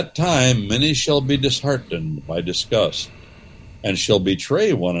at that time many shall be disheartened by disgust, and shall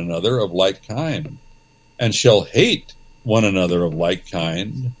betray one another of like kind, and shall hate one another of like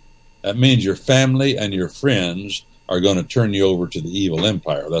kind." That means your family and your friends are going to turn you over to the evil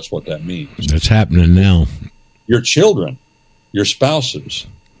empire. That's what that means. That's happening now. Your children, your spouses,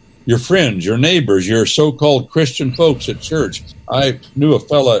 your friends, your neighbors, your so-called Christian folks at church. I knew a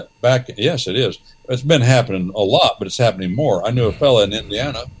fella back, yes, it is. It's been happening a lot, but it's happening more. I knew a fella in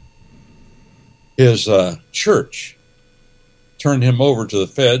Indiana. His church turned him over to the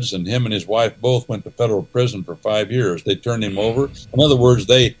feds, and him and his wife both went to federal prison for 5 years. They turned him over. In other words,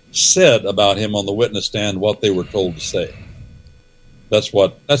 they said about him on the witness stand what they were told to say. That's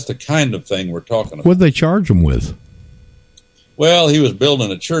the kind of thing we're talking about. What did they charge him with? Well, he was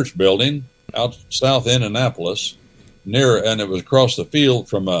building a church building out south in Annapolis, and it was across the field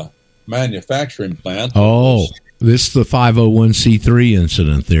from a manufacturing plant. Oh, this is the 501c3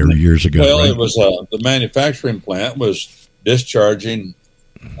 incident there years ago. Well, right? It was the manufacturing plant was discharging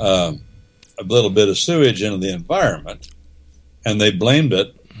a little bit of sewage into the environment, and they blamed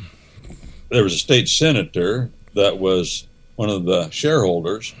it. There was a state senator that was one of the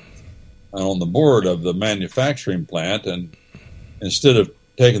shareholders on the board of the manufacturing plant, and instead of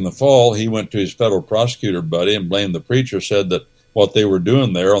taking the fall, he went to his federal prosecutor buddy and blamed the preacher, said that what they were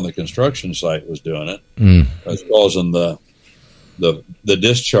doing there on the construction site was doing it. Was causing the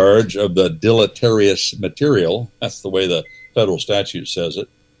discharge of the deleterious material. That's the way the federal statute says it.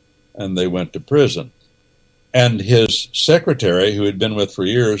 And they went to prison. And his secretary, who he'd been with for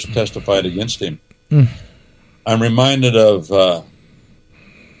years, testified against him. I'm reminded of,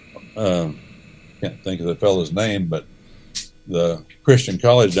 can't think of the fellow's name, but the Christian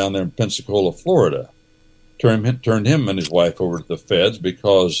college down there in Pensacola, Florida, turned him and his wife over to the feds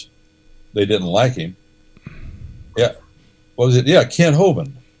because they didn't like him. Yeah. What was it? Yeah, Kent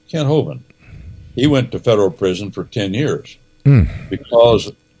Hovind. He went to federal prison for 10 years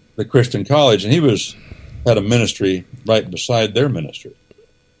because the Christian college, and he had a ministry right beside their ministry.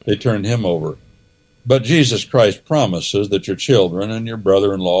 They turned him over. But Jesus Christ promises that your children and your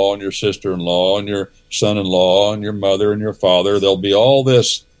brother-in-law and your sister-in-law and your son-in-law and your mother and your father, there'll be all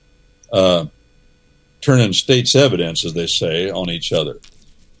this turning state's evidence, as they say, on each other.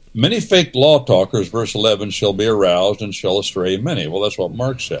 Many fake law talkers, verse 11, shall be aroused and shall astray many. Well, that's what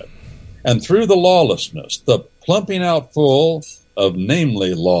Mark said. And through the lawlessness, the plumping out full of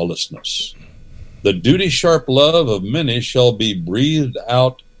namely lawlessness, the duty-sharp love of many shall be breathed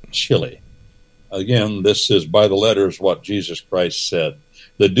out chilly. Again, this is by the letters what Jesus Christ said.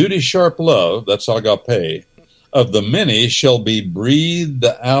 The duty-sharp love, that's agape, of the many shall be breathed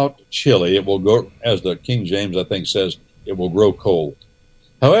out chilly. It will go, as the King James, I think, says, it will grow cold.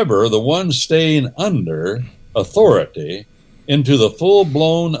 However, the one staying under authority into the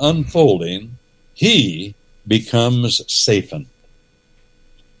full-blown unfolding, he becomes safen.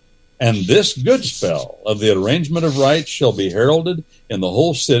 And this good spell of the arrangement of rights shall be heralded in the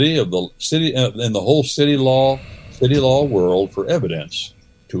whole city law world for evidence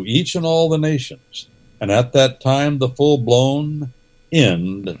to each and all the nations. And at that time the full-blown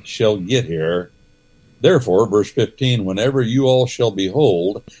end shall get here. Therefore, verse 15, whenever you all shall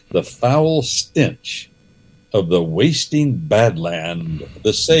behold the foul stench of the wasting bad land,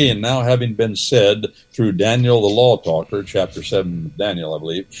 the saying now having been said through Daniel the law talker, chapter 7 of Daniel, I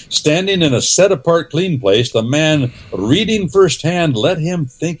believe, standing in a set-apart clean place, the man reading firsthand, let him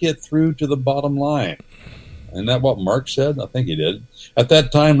think it through to the bottom line. Isn't that what Mark said? I think he did. At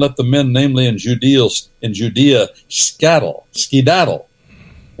that time, let the men, namely in Judea, skedaddle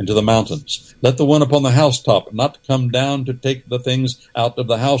into the mountains. Let the one upon the housetop not come down to take the things out of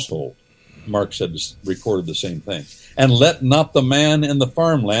the household. Mark said, recorded the same thing. And let not the man in the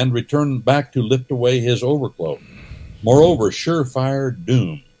farmland return back to lift away his overcoat. Moreover, surefire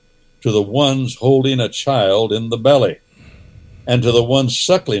doom to the ones holding a child in the belly, and to the ones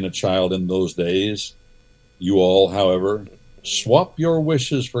suckling a child in those days. You all, however, swap your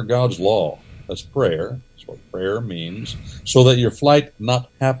wishes for God's law. That's prayer. That's what prayer means. So that your flight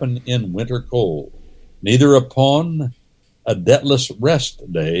not happen in winter cold, neither upon a debtless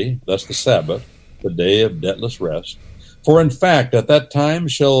rest day, that's the Sabbath, the day of debtless rest. For in fact, at that time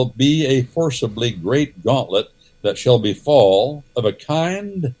shall be a forcibly great gauntlet that shall befall of a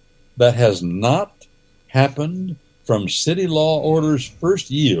kind that has not happened from city law order's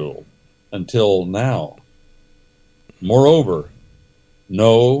first yield until now. Moreover,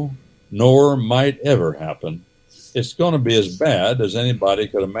 no, nor might ever happen. It's going to be as bad as anybody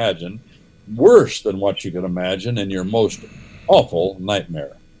could imagine, worse than what you could imagine in your most awful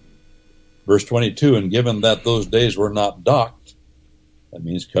nightmare. Verse 22, and given that those days were not docked, that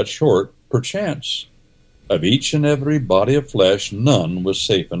means cut short, perchance, of each and every body of flesh, none was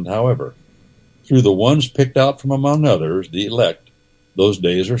sapened, however. Through the ones picked out from among others, the elect, those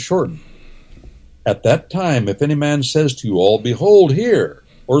days are shortened. At that time, if any man says to you all, behold here,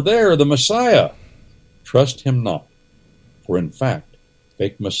 or there, the Messiah, trust him not. For in fact,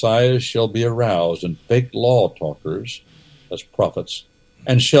 fake messiahs shall be aroused, and fake law talkers, as prophets,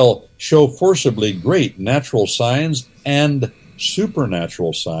 and shall show forcibly great natural signs and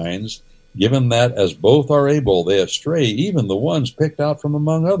supernatural signs, given that as both are able, they astray, even the ones picked out from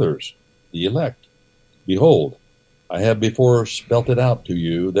among others, the elect. Behold, I have before spelt it out to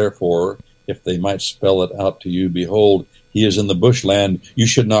you. Therefore, if they might spell it out to you, behold, he is in the bushland. You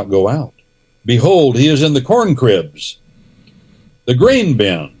should not go out. Behold, he is in the corn cribs, the grain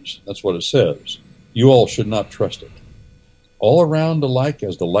bins. That's what it says. You all should not trust it. All around alike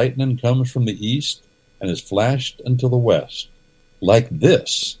as the lightning comes from the east and is flashed unto the west, like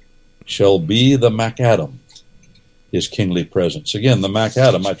this shall be the macadam, his kingly presence. Again, the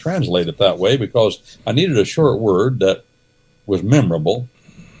macadam, I translate it that way because I needed a short word that was memorable.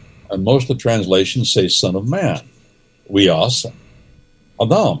 And most of the translations say son of man. Weos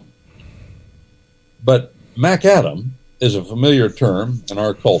Adam. But macadam is a familiar term in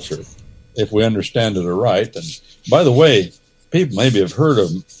our culture, if we understand it aright. And by the way, people maybe have heard of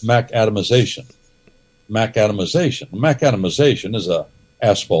macadamization. Macadamization. Macadamization is a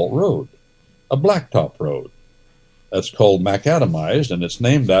asphalt road, a blacktop road. That's called macadamized, and it's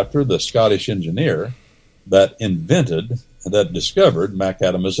named after the Scottish engineer that discovered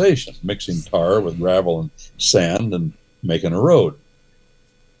macadamization, mixing tar with gravel and sand and making a road.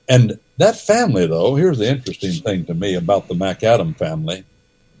 And that family, though, here's the interesting thing to me about the macadam family.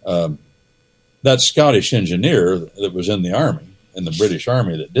 That Scottish engineer that was in the army, in the British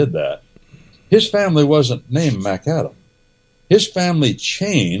Army that did that, his family wasn't named macadam. His family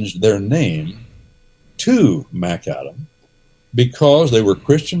changed their name to macadam because they were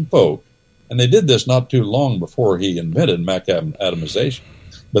Christian folk, and they did this not too long before he invented macadamization,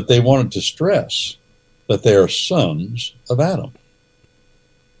 but they wanted to stress that they are sons of Adam.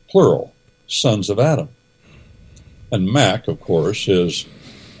 Plural, sons of Adam. And Mac, of course, is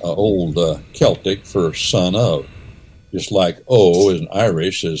old Celtic for son of, just like O in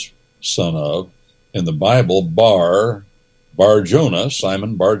Irish is son of. In the Bible, Bar Jonah,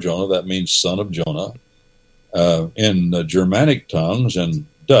 Simon Bar Jonah, that means son of Jonah. In the Germanic tongues and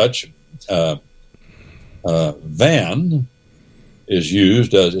Dutch, Van is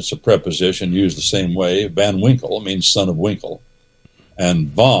used as, it's a preposition used the same way. Van Winkle means son of Winkle. And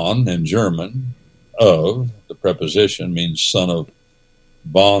von in German, of, the preposition means son of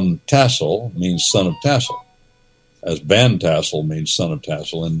Von Tassel, means son of Tassel, as Van Tassel means son of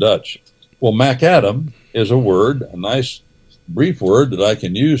Tassel in Dutch. Well, macadam is a word, a nice brief word that I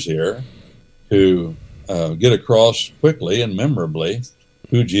can use here to get across quickly and memorably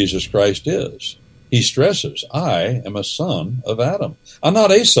who Jesus Christ is. He stresses, I am a son of Adam. I'm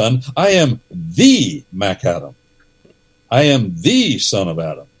not a son, I am the macadam. I am the son of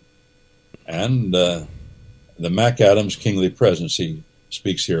Adam. And the macadam's kingly presence, he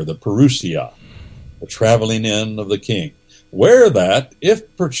speaks here, the parousia, the traveling in of the king. Where that,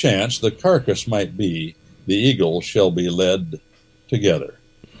 if perchance the carcass might be, the eagle shall be led together.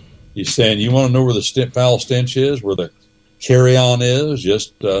 He's saying, you want to know where the foul stench is, where the carrion is?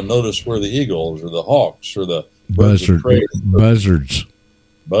 Just notice where the eagles or the hawks or the buzzards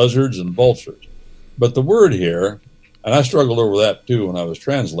and vultures. But the word here, and I struggled over that too when I was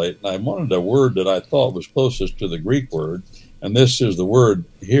translating, I wanted a word that I thought was closest to the Greek word, and this is the word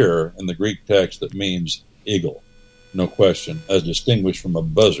here in the Greek text that means eagle, no question, as distinguished from a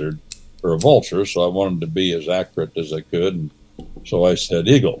buzzard or a vulture, so I wanted to be as accurate as I could, and so I said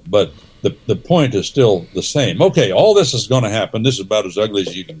eagle. But the point is still the same. Okay, all this is going to happen. This is about as ugly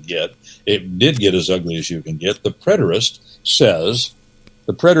as you can get. It did get as ugly as you can get. The preterist says,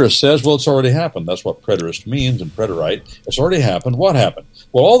 well, it's already happened. That's what preterist means and preterite. It's already happened. What happened?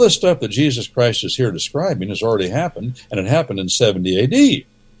 Well, all this stuff that Jesus Christ is here describing has already happened, and it happened in 70 A.D.,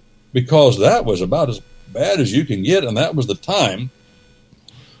 because that was about as bad as you can get, and that was the time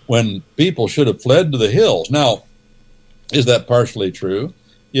when people should have fled to the hills. Now, is that partially true?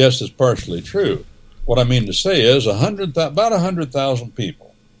 Yes, it's partially true. What I mean to say is about 100,000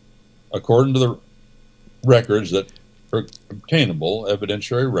 people, according to the records that are obtainable,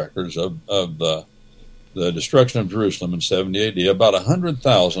 evidentiary records of the destruction of Jerusalem in 70 AD, about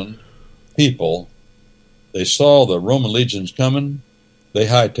 100,000 people, they saw the Roman legions coming, they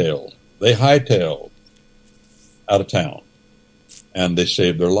hightailed out of town, and they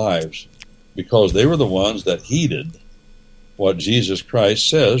saved their lives because they were the ones that heeded what Jesus Christ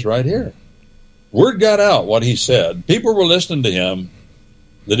says right here. Word got out what he said. People were listening to him.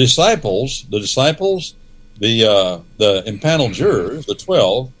 The disciples, the impaneled jurors, the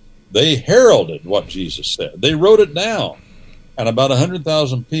 12, they heralded what Jesus said. They wrote it down. And about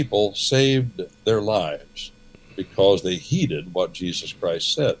 100,000 people saved their lives because they heeded what Jesus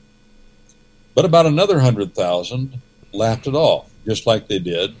Christ said. But about another 100,000 laughed it off, just like they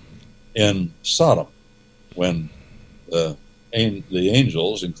did in Sodom when the the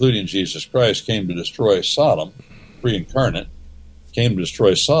angels, including Jesus Christ, came to destroy Sodom, pre-incarnate, came to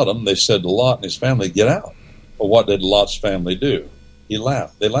destroy Sodom, they said to Lot and his family, get out. Well, what did Lot's family do? He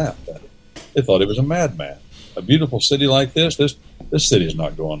laughed. They laughed at him. They thought he was a madman. A beautiful city like this city is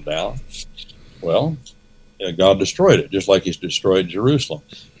not going down. Well, God destroyed it, just like he's destroyed Jerusalem.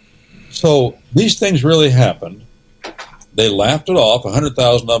 So these things really happened. They laughed it off.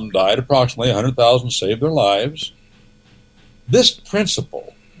 100,000 of them died. Approximately 100,000 saved their lives. This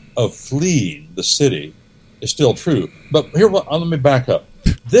principle of fleeing the city is still true. But here, let me back up.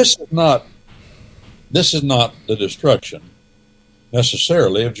 This is not the destruction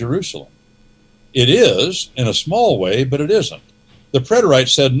necessarily of Jerusalem. It is in a small way, but it isn't. The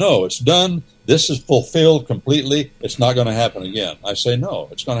Preterites said, no, it's done. This is fulfilled completely. It's not going to happen again. I say, no,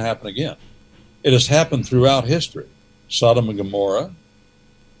 it's going to happen again. It has happened throughout history. Sodom and Gomorrah.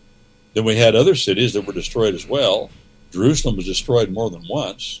 Then we had other cities that were destroyed as well. Jerusalem was destroyed more than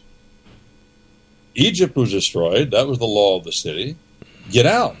once. Egypt was destroyed. That was the law of the city. Get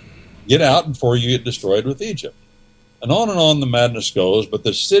out. Get out before you get destroyed with Egypt. And on the madness goes. But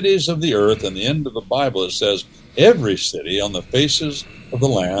the cities of the earth, in the end of the Bible, it says, every city on the faces of the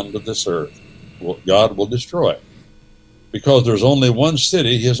land of this earth, God will destroy. Because there's only one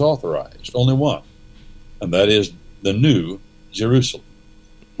city he has authorized. Only one. And that is the New Jerusalem,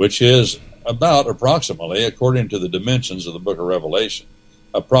 which is about approximately, according to the dimensions of the book of Revelation,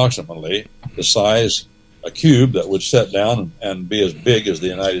 approximately the size, a cube that would set down and be as big as the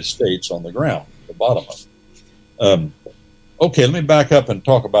United States on the ground, the bottom of it. Okay, let me back up and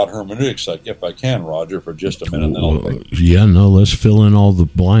talk about hermeneutics, if I can, Roger, for just a minute. Then let's fill in all the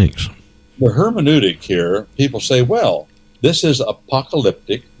blanks. The hermeneutic here, people say, well, this is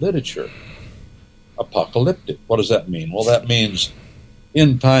apocalyptic literature. Apocalyptic, what does that mean? Well, that means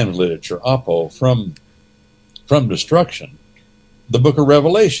end times literature, apo, from destruction. The book of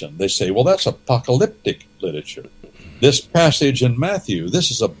Revelation, they say, well, that's apocalyptic literature. This passage in Matthew,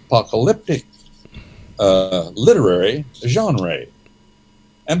 this is apocalyptic literary genre.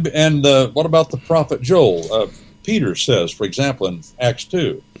 And what about the prophet Joel? Peter says, for example, in Acts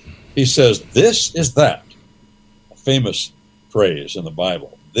 2, he says, this is that. A famous phrase in the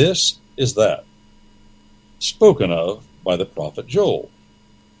Bible. This is that. Spoken of by the prophet Joel.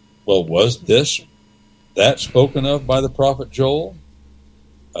 Well, was that spoken of by the prophet Joel?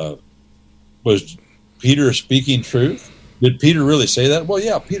 Was Peter speaking truth? Did Peter really say that? Well,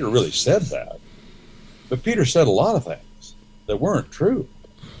 yeah, Peter really said that. But Peter said a lot of things that weren't true.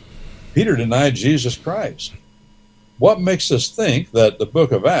 Peter denied Jesus Christ. What makes us think that the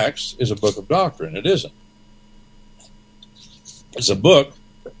book of Acts is a book of doctrine? It isn't. It's a book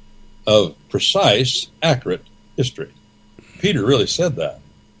of precise, accurate history. Peter really said that.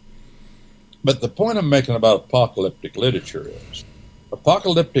 But the point I'm making about apocalyptic literature is,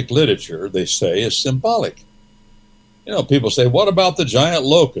 apocalyptic literature, they say, is symbolic. You know, people say, what about the giant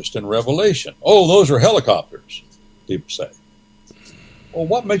locust in Revelation? Oh, those are helicopters, people say. Well,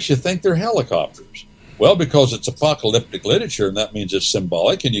 what makes you think they're helicopters? Well, because it's apocalyptic literature, and that means it's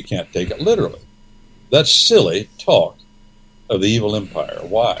symbolic, and you can't take it literally. That's silly talk of the evil empire.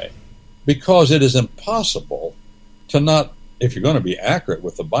 Why? Because it is impossible to not, if you're going to be accurate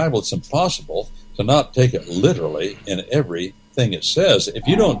with the Bible, it's impossible to not take it literally in everything it says. If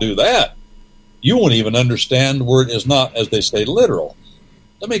you don't do that, you won't even understand where it is not, as they say, literal.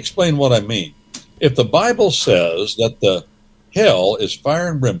 Let me explain what I mean. If the Bible says that the hell is fire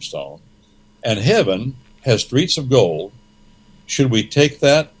and brimstone and heaven has streets of gold, should we take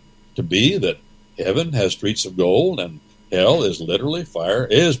that to be that heaven has streets of gold and hell is literally fire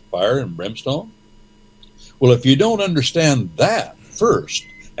and brimstone? Well, if you don't understand that first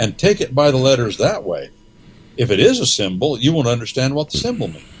and take it by the letters that way, if it is a symbol, you won't understand what the symbol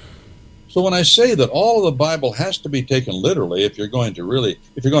means. So when I say that all of the Bible has to be taken literally, if you're going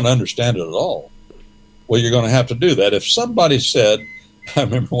to understand it at all, well, you're going to have to do that. If somebody said, I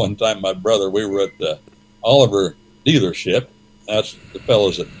remember one time my brother, we were at the Oliver dealership. That's the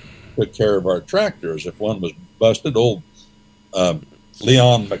fellows that took care of our tractors. If one was busted, old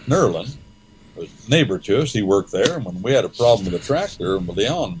Leon McNerlin was a neighbor to us. He worked there. And when we had a problem with the tractor and with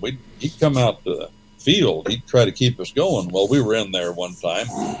Leon, he'd come out to the field. He'd try to keep us going. Well, we were in there one time,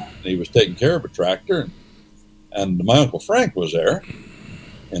 and he was taking care of a tractor, and my Uncle Frank was there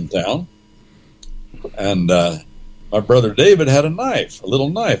in town, and my brother David had a little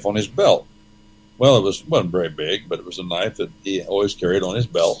knife on his belt. Well, it wasn't very big, but it was a knife that he always carried on his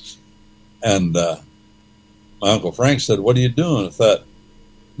belt. And my Uncle Frank said, what are you doing with that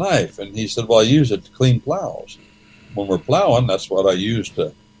knife? And he said, well, I use it to clean plows. When we're plowing, that's what I use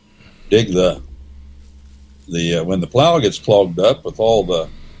to dig the when the plow gets clogged up with all the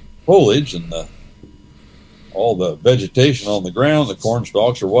foliage and all the vegetation on the ground, the corn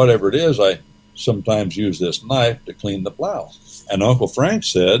stalks or whatever it is, I sometimes use this knife to clean the plow. And Uncle Frank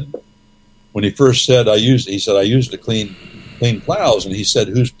said, when he first said I used it to clean plows, and he said,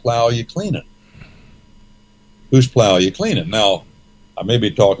 whose plow are you cleaning? Whose plow are you cleaning? Now, I may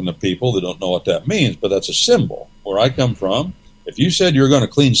be talking to people that don't know what that means, but that's a symbol. Where I come from, if you said you're going to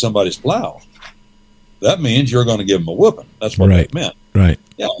clean somebody's plow, that means you're going to give them a whooping. That's what that meant. Right.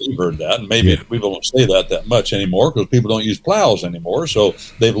 Yeah, you've heard that. And maybe we don't say that much anymore because people don't use plows anymore. So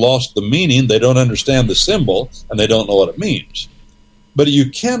they've lost the meaning. They don't understand the symbol, and they don't know what it means. But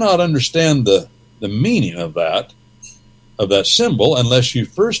you cannot understand the meaning of that symbol unless you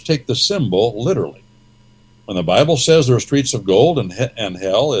first take the symbol literally. When the Bible says there are streets of gold and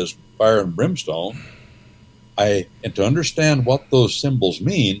hell is fire and brimstone, and to understand what those symbols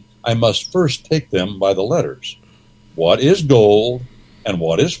mean, I must first take them by the letters. What is gold, and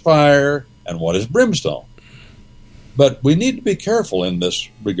what is fire, and what is brimstone? But we need to be careful in this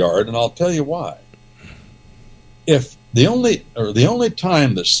regard, and I'll tell you why. If the only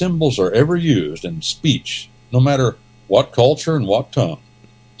time that symbols are ever used in speech, no matter what culture and what tongue,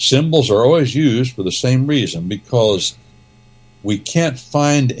 symbols are always used for the same reason, because we can't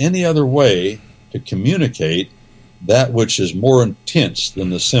find any other way to communicate that which is more intense than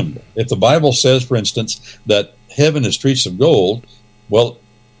the symbol. If the Bible says, for instance, that heaven is streets of gold, well,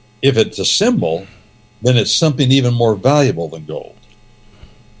 if it's a symbol, then it's something even more valuable than gold,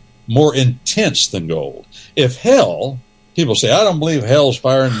 more intense than gold. If hell, people say, I don't believe hell's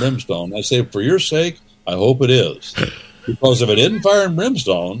fire and brimstone. I say, for your sake, I hope it is. Because if it isn't fire and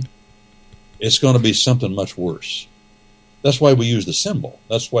brimstone, it's going to be something much worse. That's why we use the symbol.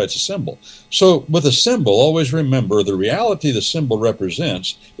 That's why it's a symbol. So with a symbol, always remember the reality the symbol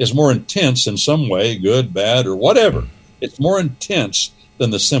represents is more intense in some way, good, bad, or whatever. It's more intense than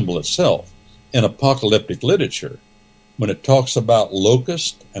the symbol itself. In apocalyptic literature, when it talks about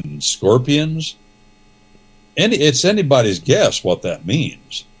locusts and scorpions, it's anybody's guess what that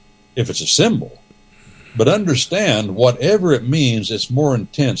means if it's a symbol. But understand, whatever it means, it's more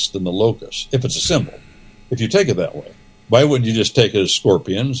intense than the locust, if it's a symbol, if you take it that way. Why wouldn't you just take it as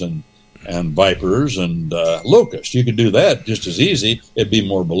scorpions and vipers and locusts? You could do that just as easy. It'd be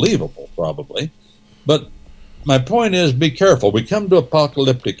more believable, probably. But my point is, be careful. We come to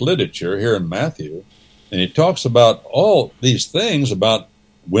apocalyptic literature here in Matthew, and he talks about all these things about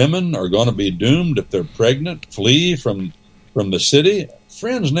women are going to be doomed if they're pregnant, flee from the city.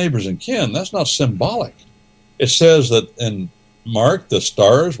 Friends, neighbors, and kin, that's not symbolic. It says that in Mark, the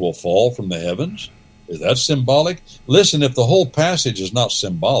stars will fall from the heavens. Is that symbolic? Listen, if the whole passage is not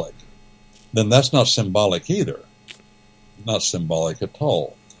symbolic, then that's not symbolic either. Not symbolic at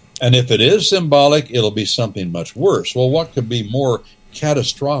all. And if it is symbolic, it'll be something much worse. Well, what could be more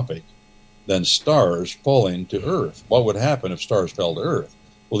catastrophic than stars falling to earth? What would happen if stars fell to earth?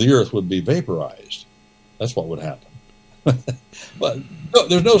 Well, the earth would be vaporized. That's what would happen. But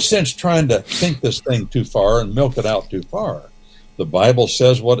there's no sense trying to think this thing too far and milk it out too far. The Bible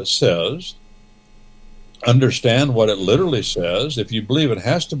says what it says. Understand what it literally says. If you believe it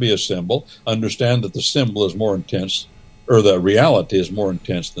has to be a symbol, understand that the symbol is more intense, or the reality is more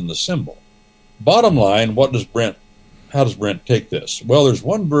intense than the symbol. Bottom line, how does Brent take this? Well, there's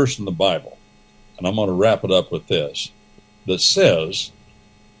one verse in the Bible, and I'm going to wrap it up with this, that says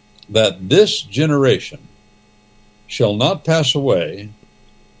that this generation shall not pass away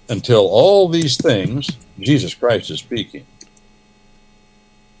until all these things, Jesus Christ is speaking,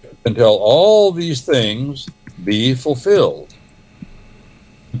 until all these things be fulfilled.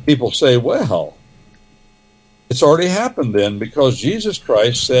 People say, well, it's already happened then, because Jesus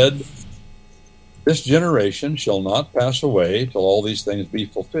Christ said, this generation shall not pass away till all these things be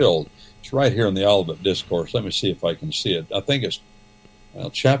fulfilled. It's right here in the Olivet Discourse. Let me see if I can see it. I think it's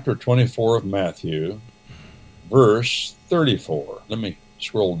chapter 24 of Matthew, verse 34. Let me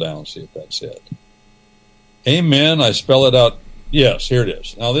scroll down and see if that's it. Amen. I spell it out. Yes, here it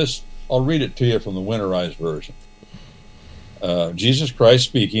is. Now this, I'll read it to you from the Winterized version. Jesus Christ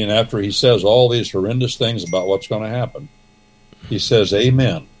speaking, after he says all these horrendous things about what's going to happen, he says,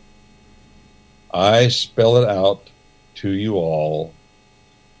 Amen. I spell it out to you all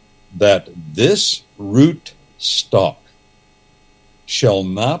that this root stock shall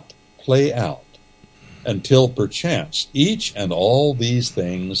not play out until perchance each and all these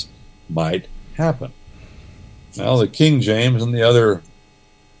things might happen. Now, the King James and the other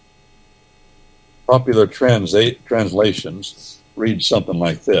popular translations read something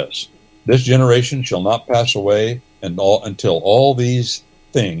like this. This generation shall not pass away until all these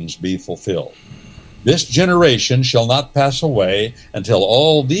things be fulfilled. This generation shall not pass away until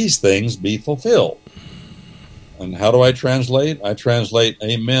all these things be fulfilled. And how do I translate? I translate,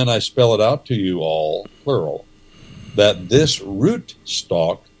 amen, I spell it out to you all, plural, that this root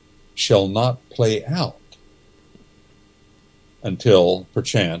stock shall not play out until,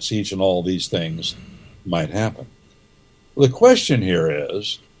 perchance, each and all these things might happen. The question here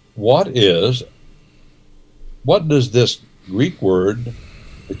is, what does this Greek word,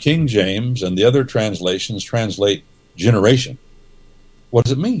 the King James and the other translations translate generation? What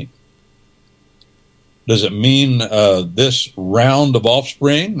does it mean? Does it mean this round of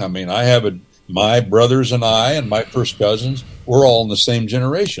offspring? I mean, my brothers and I and my first cousins, we're all in the same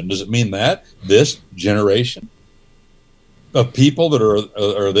generation. Does it mean that? This generation of people that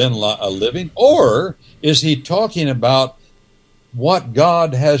are then living? Or is he talking about what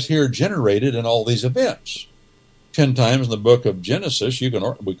God has here generated in all these events? 10 times in the book of Genesis,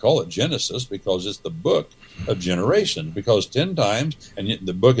 we call it Genesis because it's the book of generation, because 10 times, and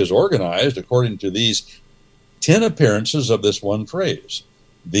the book is organized according to these 10 appearances of this one phrase.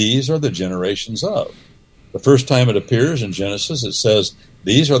 These are the generations of. The first time it appears in Genesis, it says,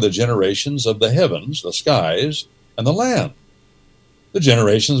 these are the generations of the heavens, the skies, and the land. The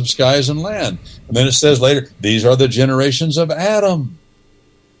generations of skies and land. And then it says later, these are the generations of Adam.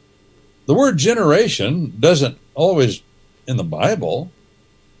 The word generation doesn't always, in the Bible,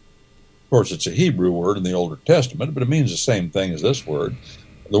 of course it's a Hebrew word in the Older Testament, but it means the same thing as this word.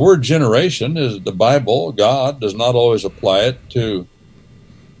 The word generation is the Bible. God does not always apply it to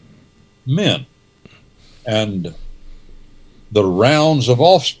men and the rounds of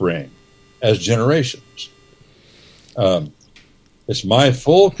offspring as generations. It's my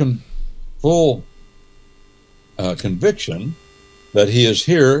full conviction that he is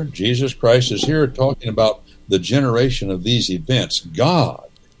here, Jesus Christ is here talking about the generation of these events. God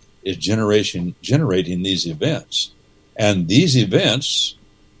is generating these events. And these events,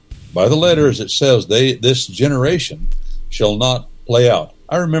 by the letters it says, this generation shall not play out.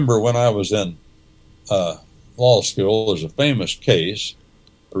 I remember when I was in law school, there's a famous case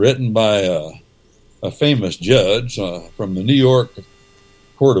written by a famous judge from the New York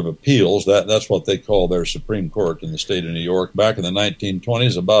Court of Appeals. That's what they call their Supreme Court in the state of New York, back in the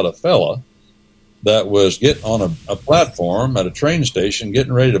 1920s, about a fella that was getting on a platform at a train station,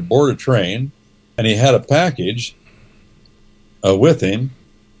 getting ready to board a train, and he had a package with him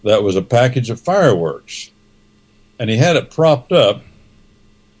that was a package of fireworks. And he had it propped up,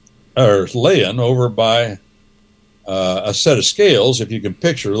 or laying over by a set of scales, if you can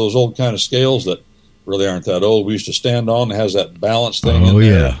picture those old kind of scales that really aren't that old. We used to stand on, it has that balance thing in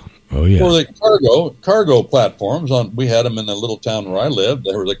there. Oh, yeah. For the cargo platforms, we had them in the little town where I lived.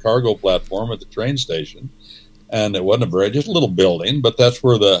 There was a cargo platform at the train station, and it wasn't just a little building, but that's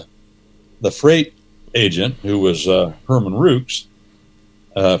where the freight agent, who was Herman Rooks,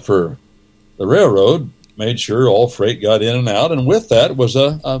 for the railroad, made sure all freight got in and out, and with that was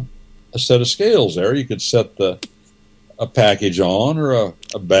a set of scales there. You could set a package on or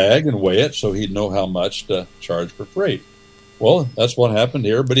a bag and weigh it so he'd know how much to charge for freight. Well, that's what happened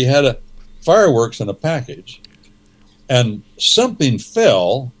here, but he had fireworks in a package, and something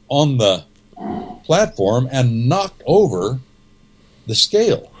fell on the platform and knocked over the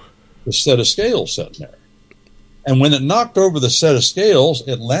scale, the set of scales sitting there. And when it knocked over the set of scales,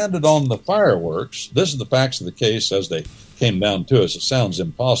 it landed on the fireworks. This is the facts of the case as they came down to us. It sounds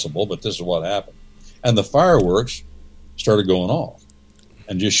impossible, but this is what happened. And the fireworks started going off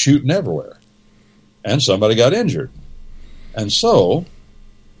and just shooting everywhere. And somebody got injured. And so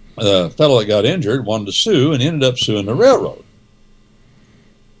the fellow that got injured wanted to sue and ended up suing the railroad.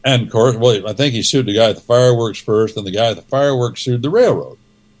 And, of course, I think he sued the guy at the fireworks first, and the guy at the fireworks sued the railroad.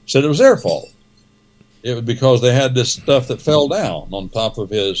 Said it was their fault. It was because they had this stuff that fell down on top of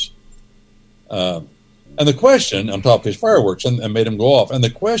his, and the question, on top of his fireworks, and made him go off. And the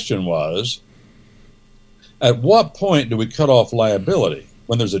question was, at what point do we cut off liability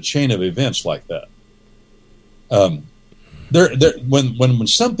when there's a chain of events like that? When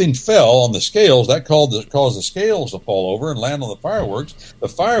something fell on the scales, that caused the scales to fall over and land on the fireworks. The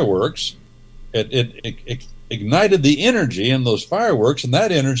fireworks, it ignited the energy in those fireworks, and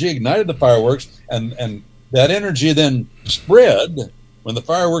that energy ignited the fireworks, and that energy then spread when the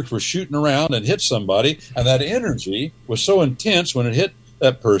fireworks were shooting around and hit somebody, and that energy was so intense when it hit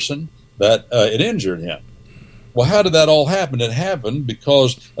that person that it injured him. Well, how did that all happen? It happened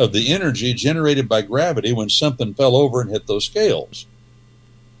because of the energy generated by gravity when something fell over and hit those scales.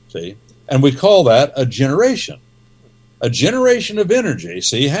 See? And we call that a generation. A generation of energy,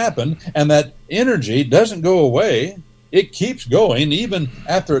 happened, and that energy doesn't go away It keeps going even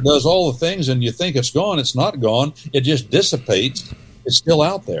after it does all the things and you think it's gone. It's not gone. It just dissipates. It's still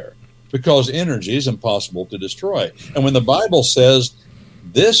out there because energy is impossible to destroy. And when the Bible says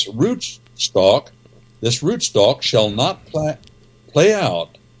this root stock shall not play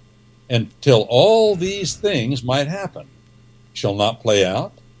out until all these things might happen. Shall not play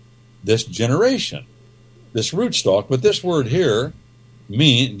out this generation, this rootstock. But this word here,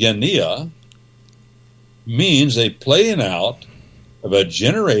 genia, means a playing out of a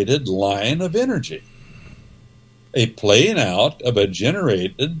generated line of energy. A playing out of a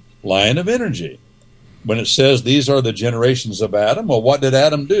generated line of energy. When it says these are the generations of Adam, well, what did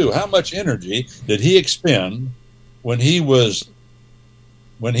Adam do? How much energy did he expend when he was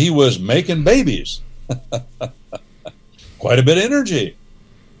making babies? Quite a bit of energy.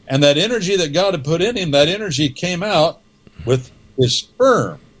 And that energy that God had put in him, that energy came out with his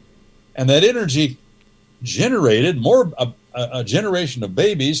sperm. And that energy generated a generation of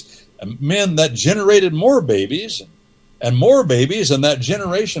babies, men that generated more babies, and more babies, and that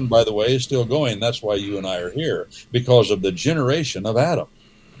generation, by the way, is still going. That's why you and I are here, because of the generation of Adam.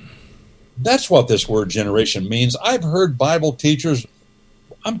 That's what this word generation means. I've heard Bible teachers,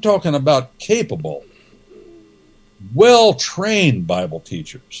 I'm talking about capable, well-trained Bible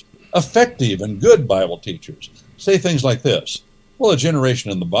teachers, effective and good Bible teachers, say things like this. Well, a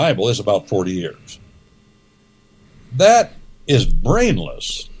generation in the Bible is about 40 years. That is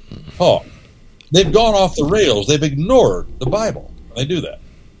brainless talk. They've gone off the rails. They've ignored the Bible. They do that.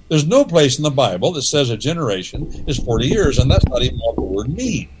 There's no place in the Bible that says a generation is 40 years, and that's not even what the word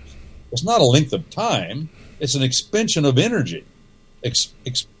means. It's not a length of time. It's an expansion of energy.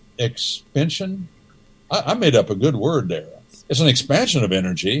 Expansion? I made up a good word there. It's an expansion of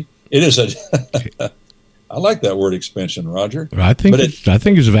energy. It is a... I like that word expansion, Roger. I think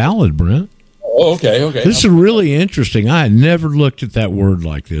it's valid, Brent. Oh, okay. This is really interesting. I had never looked at that word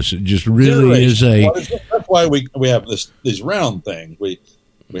like this. It just really is a... That's why we have these round things. We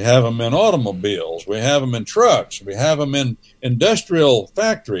have them in automobiles. We have them in trucks. We have them in industrial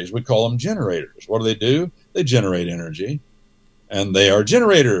factories. We call them generators. What do? They generate energy. And they are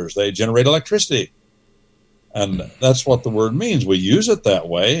generators. They generate electricity. And that's what the word means. We use it that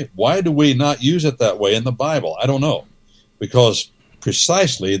way. Why do we not use it that way in the Bible? I don't know. Because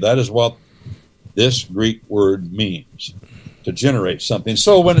precisely that is what this Greek word means, to generate something.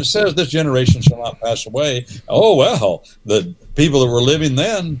 So when it says this generation shall not pass away, oh, well, the people that were living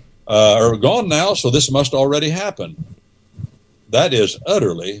then are gone now, so this must already happen. That is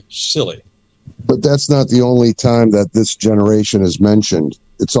utterly silly. But that's not the only time that this generation is mentioned.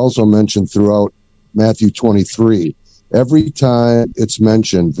 It's also mentioned throughout Matthew 23. Every time it's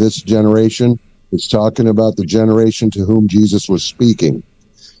mentioned, this generation is talking about the generation to whom Jesus was speaking.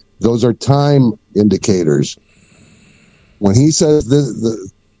 Those are time indicators. When he says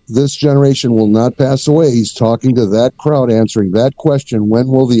this generation will not pass away, he's talking to that crowd, answering that question, when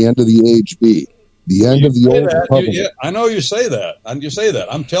will the end of the age be? The end of the old republic. I know you say that.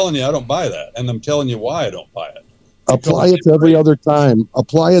 I'm telling you I don't buy that, and I'm telling you why I don't buy it. Apply it to every other time.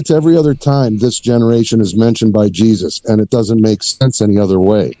 Apply it to every other time this generation is mentioned by Jesus, and it doesn't make sense any other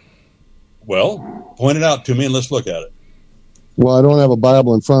way. Well, point it out to me and let's look at it. Well, I don't have a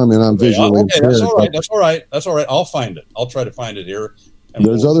Bible in front of me, and I'm visually impaired. That's all right. I'll find it. I'll try to find it here.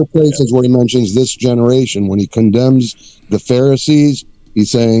 There's other places where he mentions this generation. When he condemns the Pharisees, he's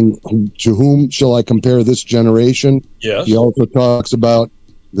saying, to whom shall I compare this generation? Yes. He also talks about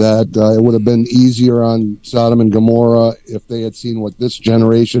that it would have been easier on Sodom and Gomorrah if they had seen what this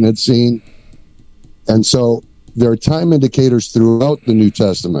generation had seen. And so there are time indicators throughout the New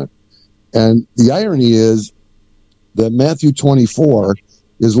Testament. And the irony is that Matthew 24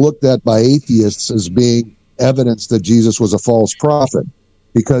 is looked at by atheists as being evidence that Jesus was a false prophet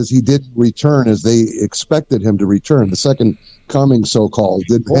because he didn't return as they expected him to return. The second coming, so-called,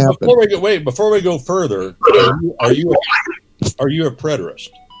 didn't happen. Before we go further, are you a preterist?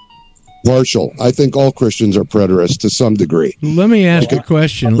 Partial. I think all Christians are preterists to some degree. Let me ask a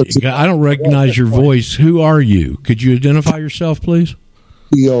question. I don't recognize your voice. Who are you? Could you identify yourself, please?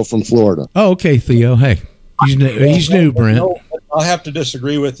 Theo from Florida. Oh, okay, Theo. Hey, he's new, Brent. I'll have to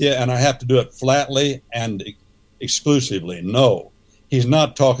disagree with you, and I have to do it flatly and exclusively. No, he's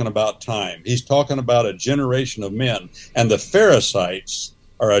not talking about time. He's talking about a generation of men, and the Pharisees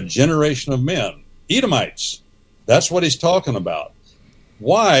are a generation of men, Edomites. That's what he's talking about.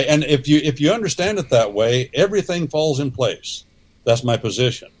 Why? And if you understand it that way, everything falls in place. That's my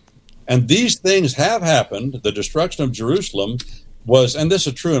position. And these things have happened. The destruction of Jerusalem was, and this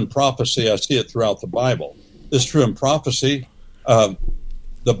is true in prophecy. I see it throughout the Bible. This is true in prophecy. The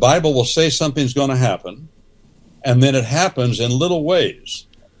Bible will say something's going to happen, and then it happens in little ways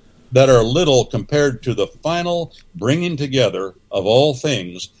that are little compared to the final bringing together of all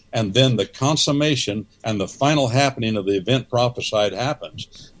things, and then the consummation and the final happening of the event prophesied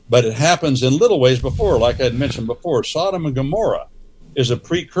happens. But it happens in little ways before, like I had mentioned before. Sodom and Gomorrah is a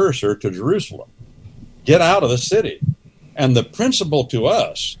precursor to Jerusalem. Get out of the city. And the principle to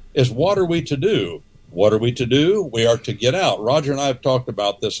us is, what are we to do? What are we to do? We are to get out. Roger and I have talked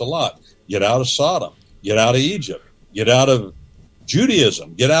about this a lot. Get out of Sodom. Get out of Egypt. Get out of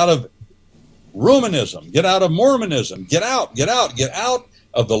Judaism. Get out of Romanism. Get out of Mormonism. Get out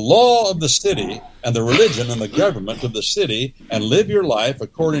of the law of the city and the religion and the government of the city, and live your life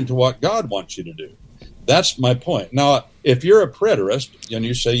according to what God wants you to do. That's my point. Now, if you're a preterist, and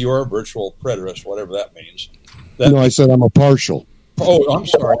you say you are a virtual preterist, whatever that means. No, I said I'm a partial. Oh, I'm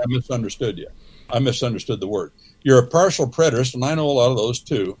sorry. I misunderstood you. I misunderstood the word. You're a partial preterist, and I know a lot of those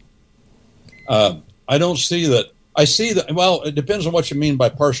too. I don't see that. I see that. Well, it depends on what you mean by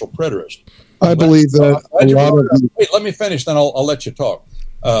partial preterist. I believe that a lot of wait, let me finish, then I'll let you talk.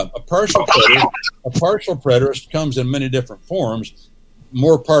 A partial preterist comes in many different forms,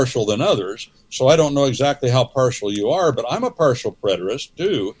 more partial than others. So I don't know exactly how partial you are, but I'm a partial preterist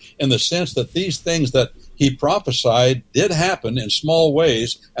too, in the sense that these things that he prophesied did happen in small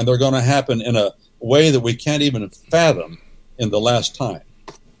ways, and they're going to happen in a way that we can't even fathom in the last time.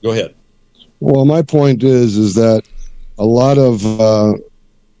 Go ahead. Well, my point is that a lot of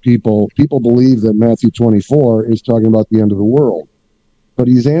people believe that Matthew 24 is talking about the end of the world, but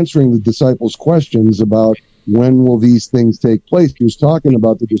he's answering the disciples' questions about when will these things take place. He was talking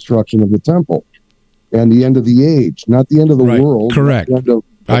about the destruction of the temple and the end of the age, not the end of the world. Correct.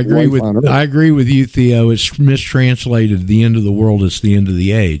 I agree with you, Theo. It's mistranslated. The end of the world is the end of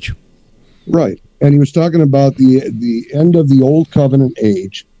the age. Right. And he was talking about the end of the old covenant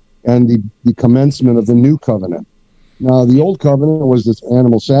age and the commencement of the new covenant. Now, the old covenant was this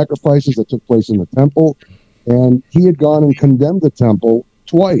animal sacrifices that took place in the temple, and he had gone and condemned the temple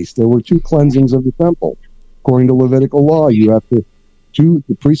twice. There were two cleansings of the temple. According to Levitical law, you have to,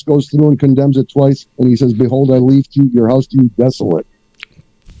 the priest goes through and condemns it twice, and he says, "Behold, I leave to your house to you desolate."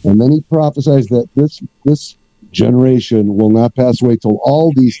 And then he prophesies that this generation will not pass away till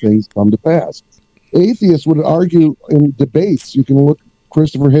all these things come to pass. Atheists would argue in debates. You can look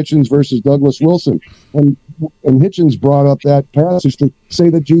Christopher Hitchens versus Douglas Wilson, and Hitchens brought up that passage to say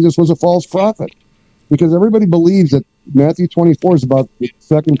that Jesus was a false prophet, because everybody believes that Matthew 24 is about the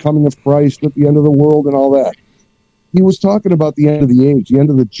second coming of Christ at the end of the world and all that. He was talking about the end of the age, the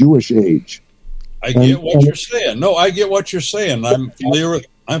end of the Jewish age. I get what you're saying. No, I get what you're saying.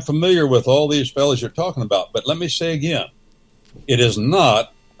 I'm familiar with all these fellows you're talking about. But let me say again, it is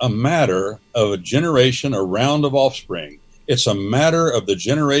not a matter of a generation, a round of offspring. It's a matter of the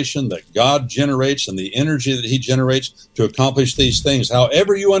generation that God generates and the energy that he generates to accomplish these things,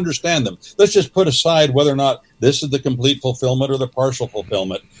 however you understand them. Let's just put aside whether or not this is the complete fulfillment or the partial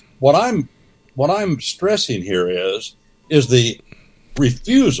fulfillment. What I'm stressing here is the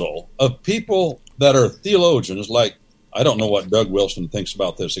refusal of people that are theologians, like, I don't know what Doug Wilson thinks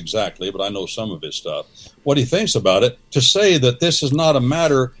about this exactly, but I know some of his stuff, what he thinks about it, to say that this is not a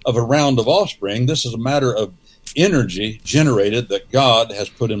matter of a round of offspring. This is a matter of energy generated that God has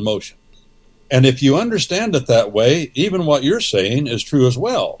put in motion. And if you understand it that way, even what you're saying is true as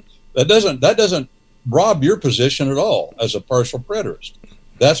well. That doesn't rob your position at all as a partial preterist.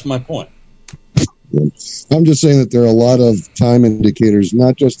 That's my point. I'm just saying that there are a lot of time indicators,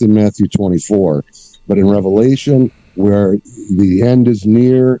 not just in Matthew 24, but in Revelation, where the end is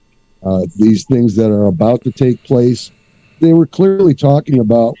near, these things that are about to take place. They were clearly talking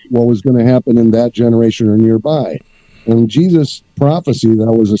about what was going to happen in that generation or nearby. And Jesus' prophecy,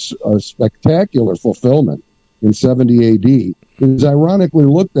 that was a spectacular fulfillment in 70 AD, is ironically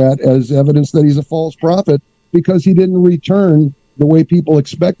looked at as evidence that he's a false prophet because he didn't return the way people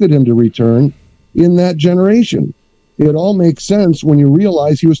expected him to return in that generation. It all makes sense when you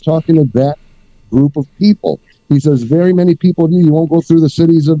realize he was talking to that group of people. He says, very many people of you won't go through the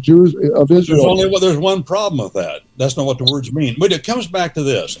cities of Israel. There's one problem with that. That's not what the words mean. But it comes back to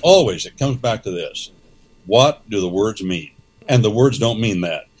this. Always, it comes back to this. What do the words mean? And the words don't mean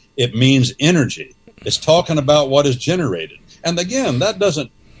that. It means energy. It's talking about what is generated. And again, that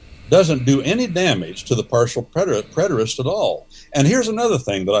doesn't do any damage to the partial preterist at all. And here's another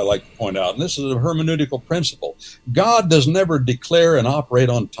thing that I like to point out, and this is a hermeneutical principle. God does never declare and operate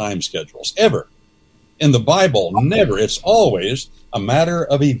on time schedules, ever. In the Bible, never. It's always a matter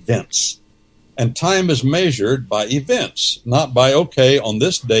of events. And time is measured by events, not by, okay, on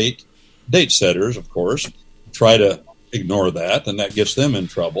this date setters, of course, try to ignore that, and that gets them in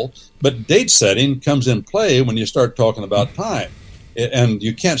trouble. But date setting comes in play when you start talking about time, and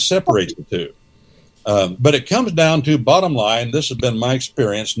you can't separate the two. But it comes down to, bottom line, this has been my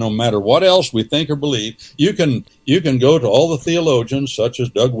experience, no matter what else we think or believe. You can go to all the theologians, such as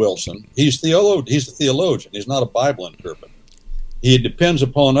Doug Wilson. He's a theologian. He's not a Bible interpreter. He depends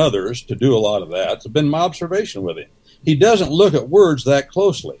upon others to do a lot of that. It's been my observation with him. He doesn't look at words that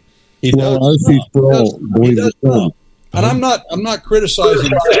closely. He does not. And I'm not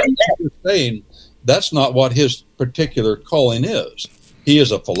criticizing him. I'm just saying that's not what his particular calling is. He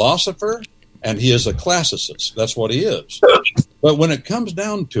is a philosopher, and he is a classicist. That's what he is. But when it comes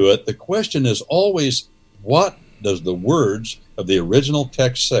down to it, the question is always, what does the words of the original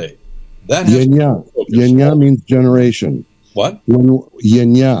text say? That has Yenya means generation. What?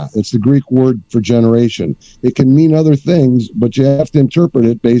 Yenya. It's the Greek word for generation. It can mean other things, but you have to interpret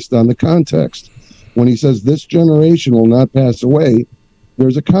it based on the context. When he says this generation will not pass away,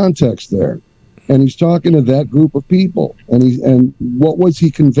 there's a context there. And he's talking to that group of people. And what was he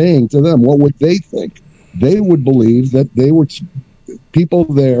conveying to them? What would they think? They would believe that they were people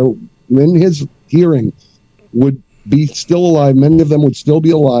there in his hearing would be still alive. Many of them would still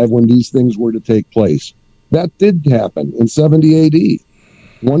be alive when these things were to take place. That did happen in 70 AD.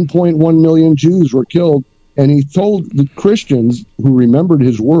 1.1 million Jews were killed, and he told the Christians who remembered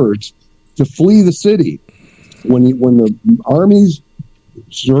his words to flee the city. When the armies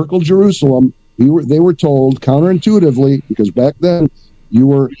circled Jerusalem, they were told counterintuitively, because back then you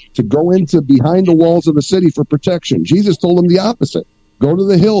were to go into behind the walls of the city for protection. Jesus told them the opposite. Go to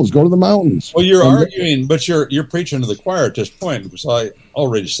the hills, go to the mountains. Well, you're arguing, but you're preaching to the choir at this point, because I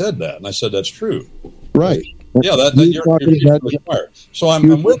already said that, and I said that's true. Right. Yeah, you're preaching to the choir. So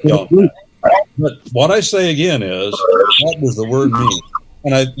I'm with you on that. But what I say again is, what does the word mean?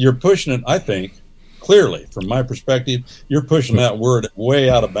 And you're pushing it, I think, clearly, from my perspective, you're pushing that word way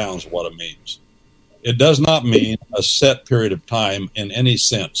out of bounds of what it means. It does not mean a set period of time in any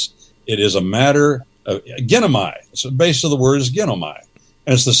sense. It is a matter of genomai. It's the base of the word is genomai.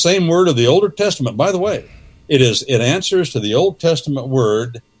 And it's the same word of the Older Testament. By the way, it answers to the Old Testament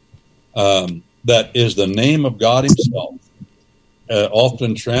word that is the name of God himself,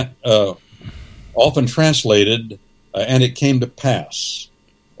 often translated, and it came to pass,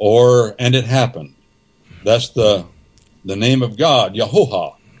 or and it happened. That's the name of God,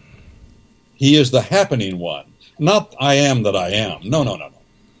 Yahovah. He is the happening one, not I am that I am. No.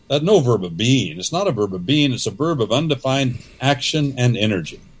 That's no verb of being. It's not a verb of being. It's a verb of undefined action and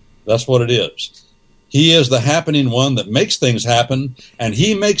energy. That's what it is. He is the happening one that makes things happen, and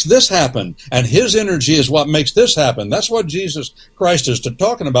he makes this happen, and his energy is what makes this happen. That's what Jesus Christ is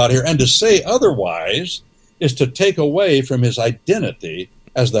talking about here, and to say otherwise is to take away from his identity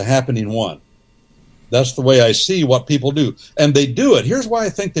as the happening one. That's the way I see what people do, and they do it. Here's why I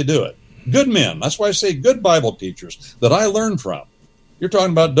think they do it. Good men. That's why I say good Bible teachers that I learn from. You're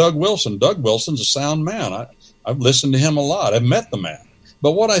talking about Doug Wilson. Doug Wilson's a sound man. I've listened to him a lot. I've met the man.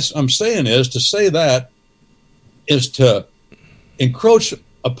 But what I'm saying is, to say that is to encroach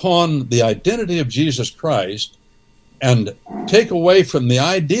upon the identity of Jesus Christ and take away from the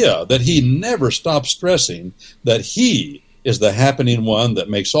idea that he never stops stressing that he is the happening one that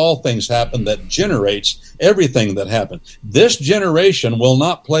makes all things happen, that generates everything that happens. This generation will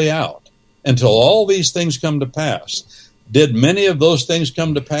not play out until all these things come to pass. Did many of those things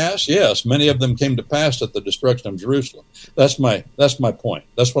come to pass? Yes, many of them came to pass at the destruction of Jerusalem. That's my point.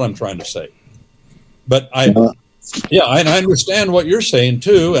 That's what I'm trying to say. But I understand what you're saying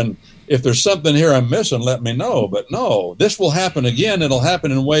too. And if there's something here I'm missing, let me know. But no, this will happen again. It'll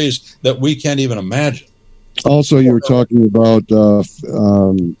happen in ways that we can't even imagine. Also, you were talking about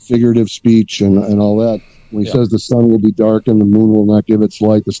figurative speech and all that. When he says the sun will be darkened, the moon will not give its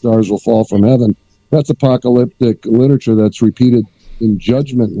light, the stars will fall from heaven. That's apocalyptic literature that's repeated in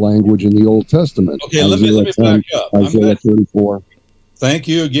judgment language in the Old Testament. Okay, let me back up. Isaiah 34. Thank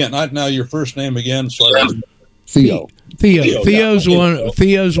you again. Now your first name again. Sorry. Theo. Theo's one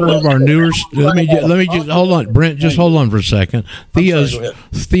of our newer. Let me just hold on, Brent. Just hold on for a second.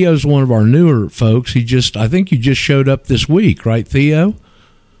 Theo's one of our newer folks. I think you just showed up this week, right, Theo?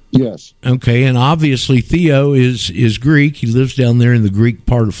 Yes. Okay, and obviously Theo is Greek. He lives down there in the Greek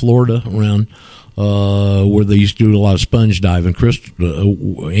part of Florida, around where they used to do a lot of sponge diving.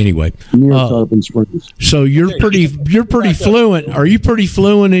 Anyway, near Tarpon Springs. So you're pretty fluent. Are you pretty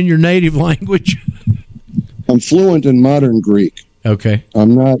fluent in your native language? I'm fluent in modern Greek. Okay.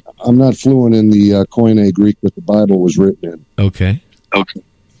 I'm not fluent in the Koine Greek that the Bible was written in. Okay.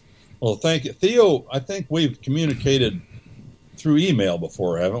 Well, thank you, Theo. I think we've communicated through email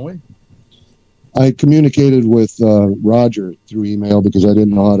before, haven't we? I communicated with Roger through email because I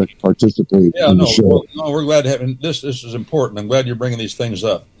didn't know how to participate in the show. Well, no, we're glad to have this. This is important. I'm glad you're bringing these things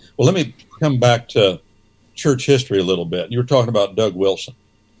up. Well, let me come back to church history a little bit. You were talking about Doug Wilson.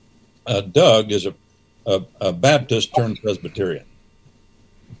 Doug is a Baptist turned Presbyterian.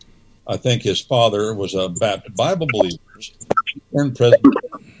 I think his father was a Bible believer turned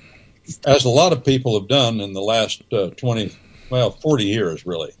Presbyterian, as a lot of people have done in the last 40 years,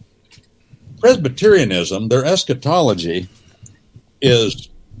 really. Presbyterianism, their eschatology, is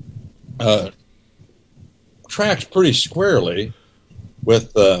tracks pretty squarely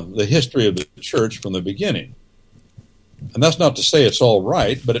with the history of the church from the beginning. And that's not to say it's all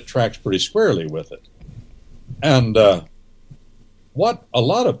right, but it tracks pretty squarely with it. And what a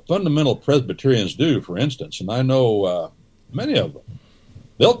lot of fundamental Presbyterians do, for instance, and I know many of them,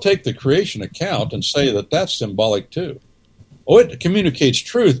 they'll take the creation account and say that that's symbolic too. Oh, it communicates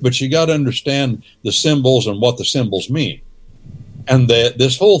truth, but you got to understand the symbols and what the symbols mean. And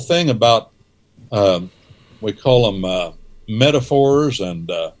this whole thing about, we call them metaphors and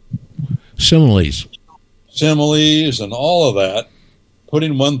similes and all of that,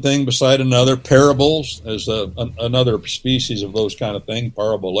 putting one thing beside another, parables as another species of those kind of things,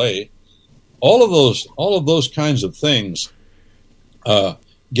 parabole. All of those kinds of things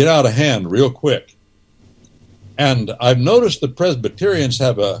get out of hand real quick. And I've noticed the Presbyterians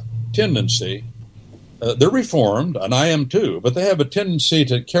have a tendency, they're Reformed, and I am too, but they have a tendency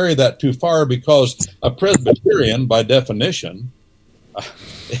to carry that too far because a Presbyterian, by definition,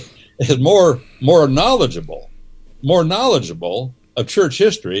 is more knowledgeable of church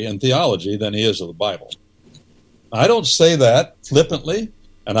history and theology than he is of the Bible. I don't say that flippantly,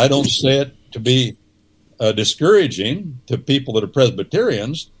 and I don't say it to be discouraging to people that are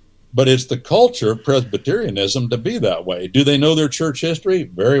Presbyterians, but it's the culture of Presbyterianism to be that way. Do they know their church history?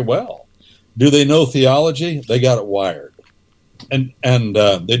 Very well. Do they know theology? They got it wired. And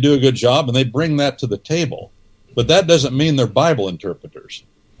they do a good job, and they bring that to the table. But that doesn't mean they're Bible interpreters.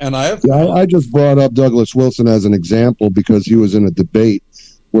 And I just brought up Douglas Wilson as an example because he was in a debate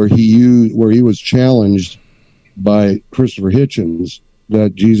where he was challenged by Christopher Hitchens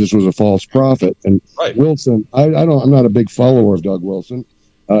that Jesus was a false prophet. And right. Wilson, I'm not a big follower of Doug Wilson.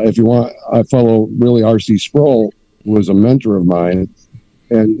 If you want, I follow really R.C. Sproul, who was a mentor of mine,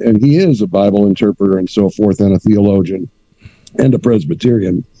 and he is a Bible interpreter and so forth, and a theologian, and a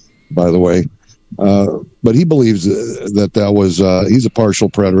Presbyterian, by the way. But he believes that was he's a partial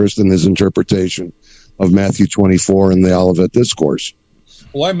preterist in his interpretation of Matthew 24 and the Olivet Discourse.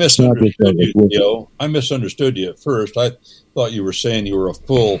 Well, I misunderstood you, Theo. I misunderstood you at first. I thought you were saying you were a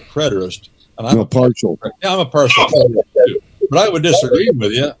full preterist, and I'm a partial. Yeah, I'm a partial preterist too. But I would disagree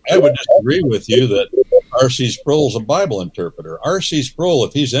with you. I would disagree with you that R.C. Sproul's a Bible interpreter. R.C. Sproul,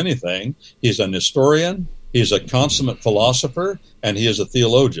 if he's anything, he's an historian, he's a consummate philosopher, and he is a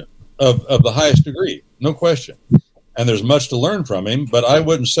theologian of the highest degree, no question. And there's much to learn from him, but I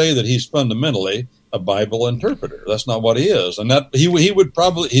wouldn't say that he's fundamentally a Bible interpreter. That's not what he is. And that he would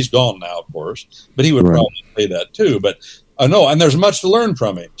probably, he's gone now, of course, but he would probably say that too. But no, and there's much to learn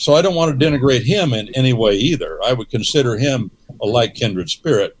from him. So I don't want to denigrate him in any way either. I would consider him a like kindred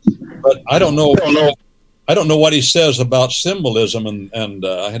spirit. But I don't know what he says about symbolism, and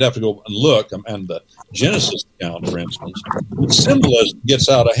I'd have to go and look. And the Genesis account, for instance, symbolism gets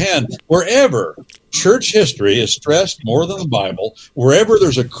out of hand wherever church history is stressed more than the Bible. Wherever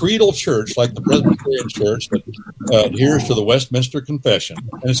there's a creedal church like the Presbyterian Church that adheres to the Westminster Confession,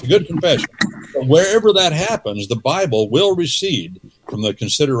 and it's a good confession. But wherever that happens, the Bible will recede from the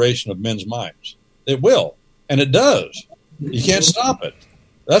consideration of men's minds. It will, and it does. You can't stop it.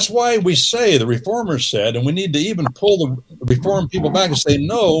 That's why we say, the Reformers said, and we need to even pull the Reformed people back and say,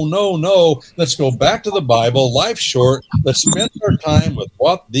 no, let's go back to the Bible. Life's short. Let's spend our time with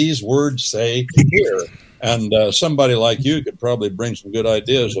what these words say here. And somebody like you could probably bring some good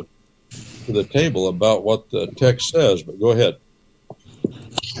ideas to the table about what the text says, but go ahead.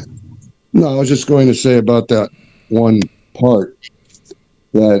 No, I was just going to say about that one part,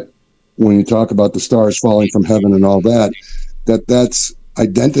 that when you talk about the stars falling from heaven and all that, that's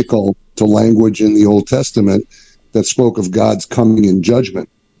identical to language in the Old Testament that spoke of God's coming in judgment,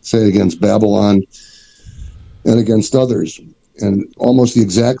 say against Babylon and against others. And almost the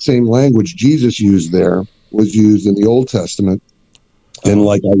exact same language Jesus used there was used in the Old Testament in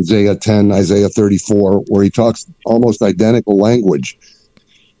like Isaiah 10, Isaiah 34, where he talks almost identical language.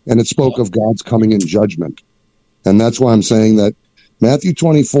 And it spoke of God's coming in judgment. And that's why I'm saying that Matthew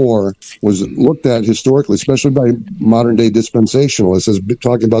 24 was looked at historically, especially by modern-day dispensationalists, as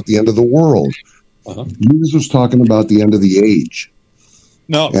talking about the end of the world. Jesus was talking about the end of the age.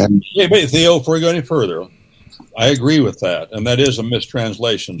 Now, And wait, Theo, before we go any further, I agree with that, and that is a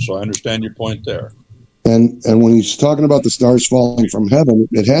mistranslation, so I understand your point there. And when he's talking about the stars falling from heaven,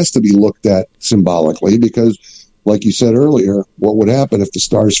 it has to be looked at symbolically because, like you said earlier, what would happen if the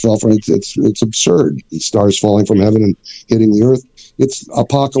stars fell from it's absurd. The stars falling from heaven and hitting the earth. It's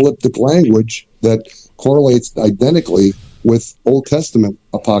apocalyptic language that correlates identically with Old Testament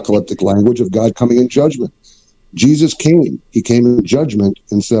apocalyptic language of God coming in judgment. Jesus came. He came in judgment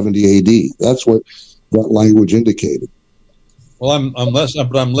in 70 AD. That's what that language indicated. Well,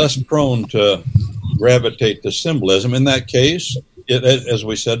 I'm less prone to gravitate to symbolism. In that case, as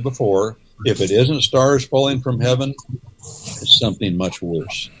we said before, if it isn't stars falling from heaven, it's something much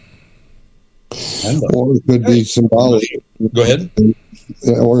worse. Or it could be symbolic. Go ahead.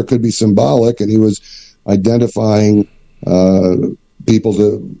 Or it could be symbolic, and he was identifying people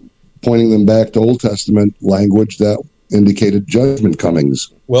pointing them back to Old Testament language that indicated judgment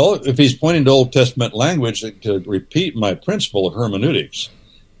comings. Well, if he's pointing to Old Testament language, to repeat my principle of hermeneutics,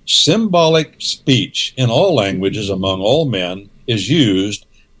 symbolic speech in all languages among all men is used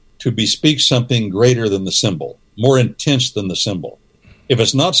to bespeak something greater than the symbol, more intense than the symbol. If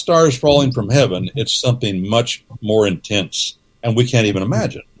it's not stars falling from heaven, it's something much more intense, and we can't even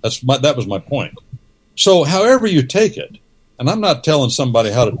imagine. That was my point. So however you take it, and I'm not telling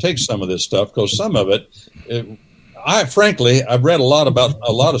somebody how to take some of this stuff, because some of it I've read a lot about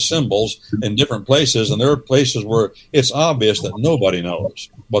a lot of symbols in different places, and there are places where it's obvious that nobody knows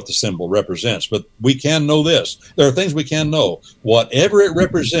what the symbol represents. But we can know this. There are things we can know. Whatever it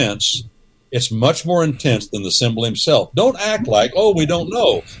represents, it's much more intense than the symbol himself. Don't act like, oh, we don't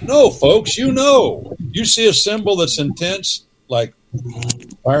know. No, folks, you know. You see a symbol that's intense, like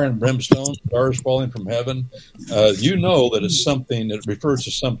fire and brimstone, stars falling from heaven, you know that it's something that refers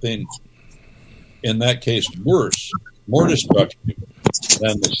to something, in that case, worse, more destructive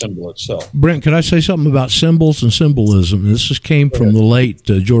than the symbol itself. Brent, could I say something about symbols and symbolism? This came from the late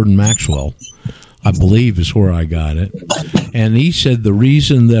Jordan Maxwell, I believe is where I got it. And he said the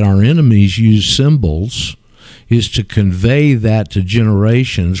reason that our enemies use symbols is to convey that to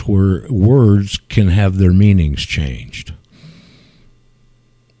generations where words can have their meanings changed.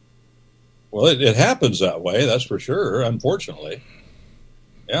 Well, it happens that way, that's for sure, unfortunately.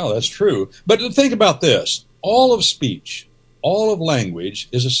 Yeah, that's true. But think about this. All of speech, all of language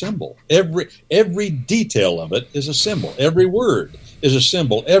is a symbol. Every detail of it is a symbol. Every word is a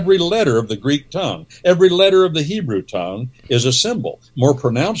symbol. Every letter of the Greek tongue, every letter of the Hebrew tongue is a symbol. More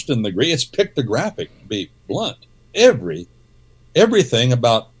pronounced in the Greek, it's pictographic, to be blunt. Everything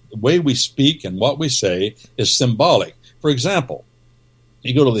about the way we speak and what we say is symbolic. For example,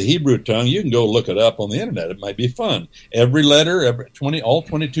 you go to the Hebrew tongue, you can go look it up on the internet. It might be fun. Every letter, all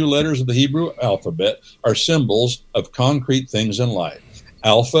 22 letters of the Hebrew alphabet are symbols of concrete things in life.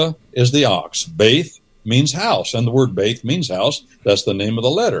 Alpha is the ox. Beth means house, and the word Beth means house. That's the name of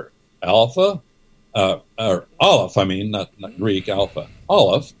the letter. Alpha, or Aleph, not Greek, Alpha.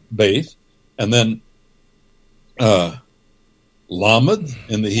 Aleph, Beth, and then Lamed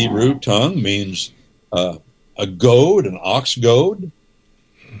in the Hebrew tongue means a goad, an ox goad.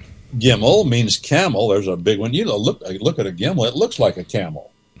 Gimel means camel. There's a big one. Look at a gimel. It looks like a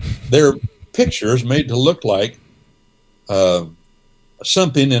camel. They're pictures made to look like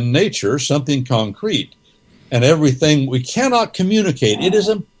something in nature, something concrete. And everything we cannot communicate. It is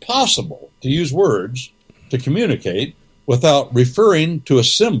impossible to use words to communicate without referring to a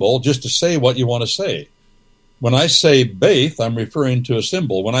symbol just to say what you want to say. When I say Beth, I'm referring to a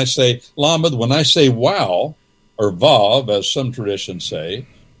symbol. When I say Lamed, when I say wow, or vav, as some traditions say,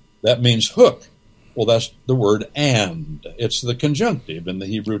 that means hook. Well, that's the word and. It's the conjunctive in the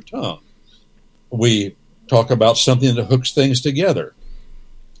Hebrew tongue. We talk about something that hooks things together.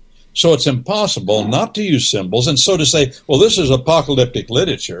 So it's impossible not to use symbols. And so to say, well, this is apocalyptic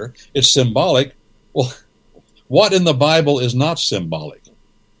literature, it's symbolic. Well, what in the Bible is not symbolic?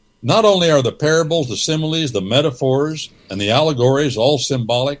 Not only are the parables, the similes, the metaphors, and the allegories all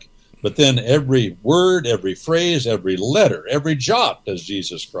symbolic, but then every word, every phrase, every letter, every jot, as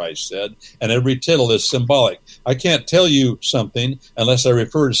Jesus Christ said, and every tittle is symbolic. I can't tell you something unless I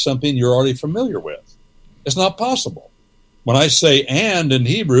refer to something you're already familiar with. It's not possible. When I say and in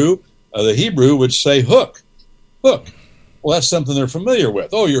Hebrew, the Hebrew would say hook, hook. Well, that's something they're familiar with.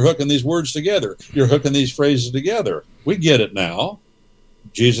 Oh, you're hooking these words together. You're hooking these phrases together. We get it now.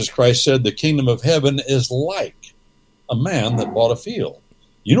 Jesus Christ said the kingdom of heaven is like a man that bought a field.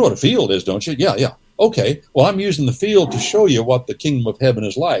 You know what a field is, don't you? Yeah. Okay, well, I'm using the field to show you what the kingdom of heaven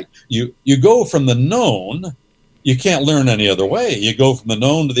is like. You go from the known. You can't learn any other way. You go from the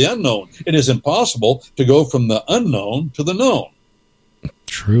known to the unknown. It is impossible to go from the unknown to the known.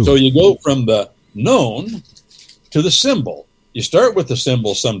 True. So you go from the known to the symbol. You start with the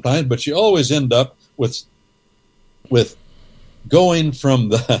symbol sometimes, but you always end up with going from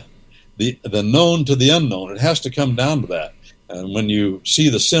the known to the unknown. It has to come down to that. And when you see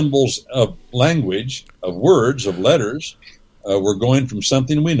the symbols of language, of words, of letters, we're going from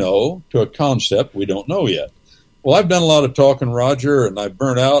something we know to a concept we don't know yet. Well, I've done a lot of talking, Roger, and I've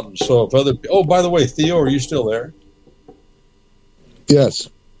burnt out, and so if other... Oh, by the way, Theo, are you still there? Yes.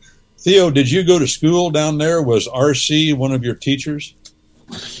 Theo, did you go to school down there? Was R.C. one of your teachers?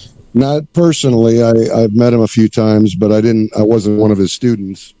 Not personally. I've met him a few times, but I wasn't one of his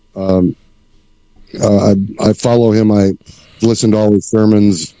students. I follow him. I listen to all his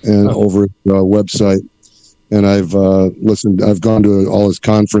sermons and over his website, and I've listened. I've gone to all his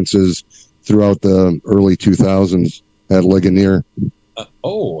conferences throughout the early 2000s at Ligonier.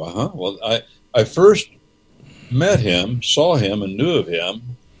 Well, I first met him, saw him, and knew of him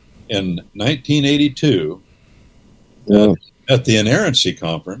in 1982 at the Inerrancy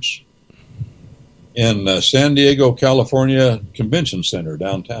Conference in San Diego, California Convention Center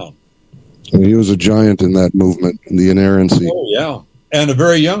downtown. And he was a giant in that movement, in the inerrancy. Oh, yeah. And a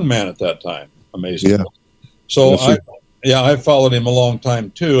very young man at that time. Amazing. Yeah. So, I followed him a long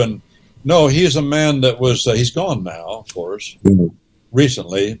time, too. And, no, he's a man that was, he's gone now, of course,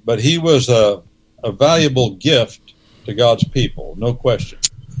 recently. But he was a valuable gift to God's people, no question.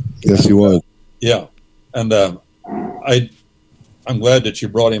 Yes, he was. Yeah. And I'm glad that you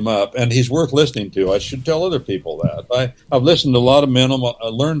brought him up, and he's worth listening to. I should tell other people that. I've listened to a lot of men. I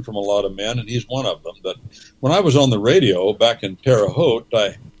learned from a lot of men, and he's one of them. But when I was on the radio back in Terre Haute,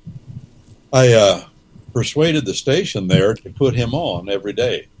 I persuaded the station there to put him on every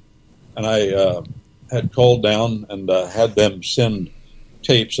day. And I had called down and had them send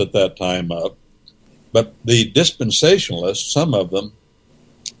tapes at that time up. But the dispensationalists, some of them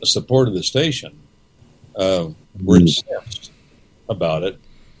supported the station, were incensed about it.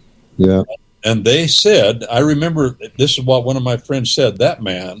 Yeah. And they said, I remember, this is what one of my friends said, that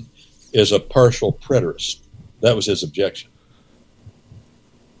man is a partial preterist. That was his objection.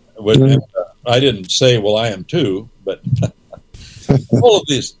 And, I didn't say, well, I am too, but all of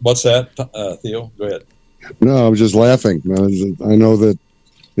these, what's that, Theo? Go ahead. No, I was just laughing. I know that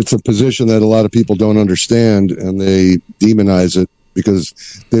it's a position that a lot of people don't understand, and they demonize it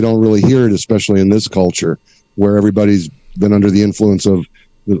because they don't really hear it, especially in this culture where everybody's been under the influence of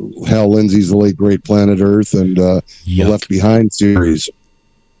Hal Lindsey's The Late Great Planet Earth and the Left Behind series.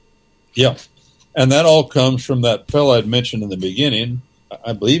 Yeah. And that all comes from that fellow I'd mentioned in the beginning.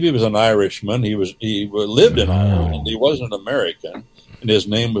 I believe he was an Irishman. He lived in Ireland. He wasn't American, and his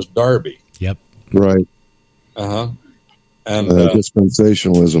name was Darby. Yep. Right. And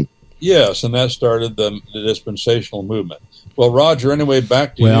dispensationalism. Yes, and that started the dispensational movement. Well, Roger, anyway,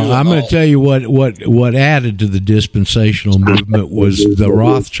 back to you. Well, I'm going to tell you what added to the dispensational movement was the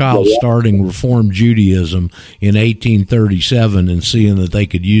Rothschilds starting Reform Judaism in 1837 and seeing that they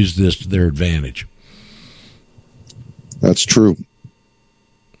could use this to their advantage. That's true.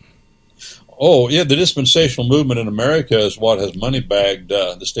 Oh, yeah, the dispensational movement in America is what has money-bagged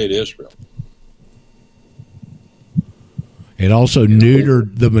the state of Israel. It also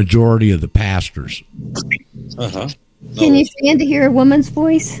neutered the majority of the pastors. Can you stand to hear a woman's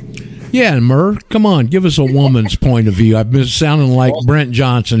voice? Yeah, Murr, come on, give us a woman's point of view. I've been sounding like Brent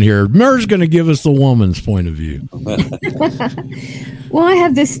Johnson here. Murr's going to give us the woman's point of view. Well, I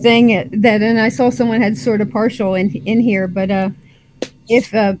have this thing that, and I saw someone had sort of partial in here, but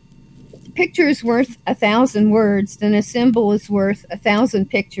if a picture is worth 1,000 words, then a symbol is worth 1,000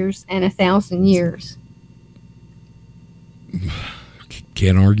 pictures and 1,000 years.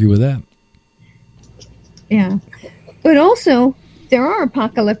 Can't argue with that. Yeah. But also, there are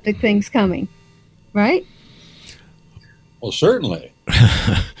apocalyptic things coming, right? Well, certainly.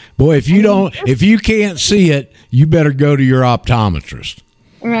 Boy, if you can't see it, you better go to your optometrist.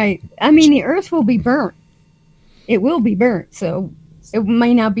 Right. I mean, the earth will be burnt. It will be burnt. So it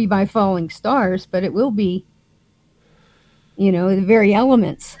may not be by falling stars, but it will be, the very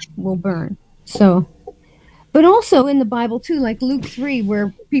elements will burn. So, but also in the Bible too, like Luke 3,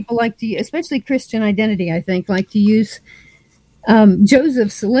 where people like to, especially Christian identity, I think, like to use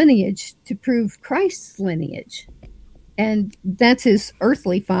Joseph's lineage to prove Christ's lineage. And that's his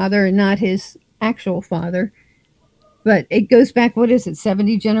earthly father and not his actual father. But it goes back,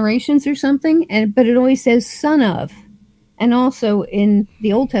 70 generations or something? But it always says son of. And also in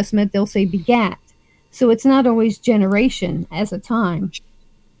the Old Testament, they'll say begat. So it's not always generation as a time.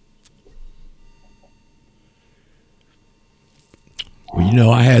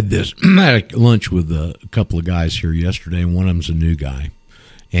 Well, I had lunch with a couple of guys here yesterday, and one of them's a new guy.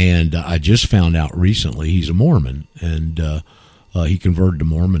 And I just found out recently he's a Mormon, and he converted to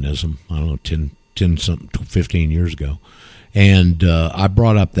Mormonism, I don't know, 15 years ago. And I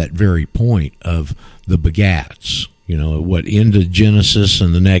brought up that very point of the begats, what into Genesis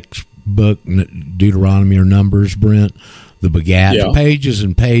and the next book, Deuteronomy or Numbers, Brent, the begat, pages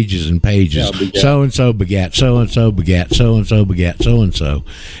and pages and pages. So-and-so begat, so-and-so begat, so-and-so begat, so-and-so.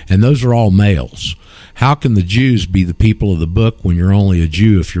 And those are all males. How can the Jews be the people of the book when you're only a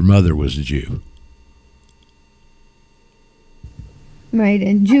Jew if your mother was a Jew? Right,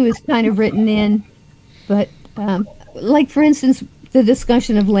 and Jew is kind of written in, but like, for instance, the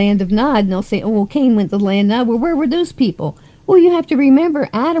discussion of land of Nod, and they'll say, oh, well, Cain went to the land of Nod. Well, where were those people? Well, you have to remember,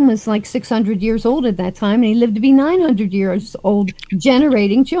 Adam was like 600 years old at that time, and he lived to be 900 years old,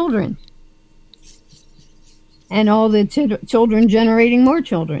 generating children. And all the children generating more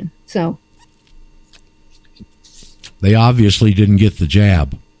children. So they obviously didn't get the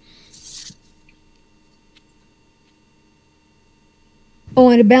jab. Oh,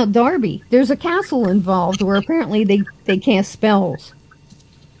 and about Darby, there's a castle involved where apparently they cast spells.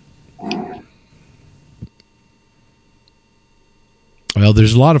 Well,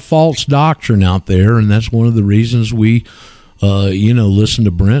 there's a lot of false doctrine out there, and that's one of the reasons we, listen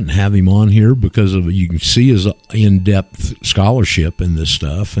to Brent and have him on here, because of you can see his in-depth scholarship in this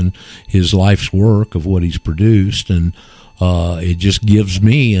stuff and his life's work of what he's produced, and it just gives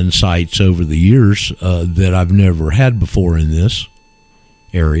me insights over the years that I've never had before in this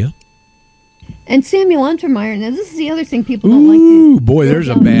area. And Samuel Untermeyer, now this is the other thing people don't like to... Ooh, boy, there's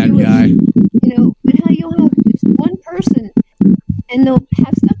a bad guy. But how you'll have just one person, and they'll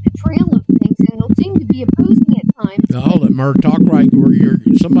have such a trail of things, and they'll seem to be opposing at times. Now, let Murr talk right where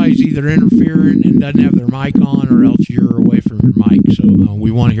somebody's either interfering and doesn't have their mic on, or else you're away from your mic. So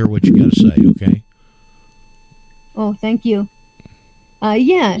we want to hear what you got to say, okay? Oh, thank you.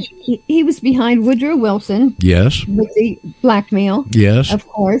 He was behind Woodrow Wilson. Yes. With the blackmail. Yes. Of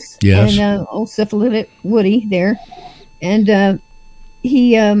course. Yes. And old syphilitic Woody there. And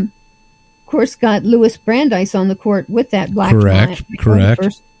he, of course, got Louis Brandeis on the court with that blackmail. Correct.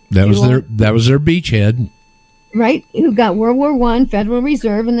 That was their beachhead. Right. Who got World War I, Federal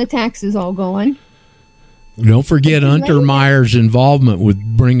Reserve, and the taxes all going. Don't forget Untermeyer's involvement with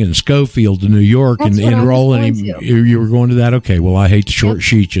bringing Schofield to New York and enrolling him. You were going to that? Okay. Well, I hate to short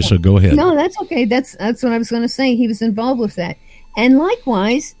sheet you, so go ahead. No, that's okay. That's what I was going to say. He was involved with that. And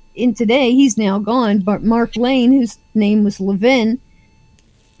likewise, in today, he's now gone, but Mark Lane, whose name was Levin,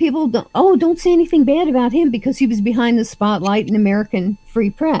 people don't say anything bad about him because he was behind the spotlight in American Free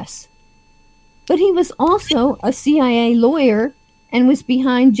Press. But he was also a CIA lawyer and was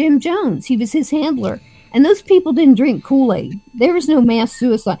behind Jim Jones. He was his handler. And those people didn't drink Kool-Aid. There was no mass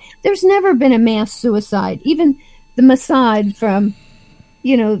suicide. There's never been a mass suicide. Even the Mossad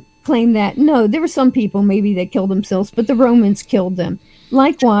claimed that. No, there were some people maybe that killed themselves, but the Romans killed them.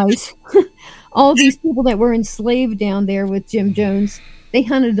 Likewise, all these people that were enslaved down there with Jim Jones, they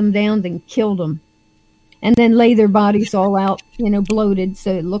hunted them down and killed them. And then lay their bodies all out, bloated,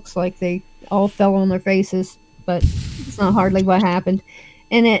 so it looks like they all fell on their faces. But it's not hardly what happened.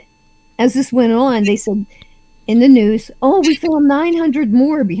 And as this went on, they said in the news, we found 900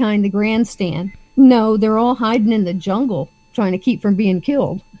 more behind the grandstand. No, they're all hiding in the jungle, trying to keep from being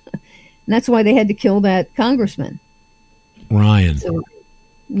killed. And that's why they had to kill that congressman. Ryan. So,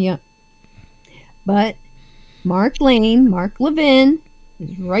 yeah. But Mark Levin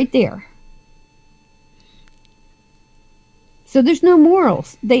is right there. So there's no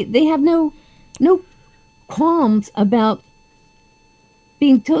morals. They have no qualms about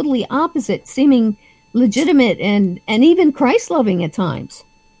being totally opposite, seeming legitimate and even Christ-loving at times.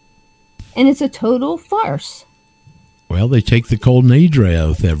 And it's a total farce. Well, they take the Cold Nidre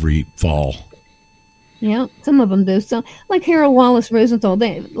oath every fall. Yeah, some of them do. So, like Harold Wallace Rosenthal,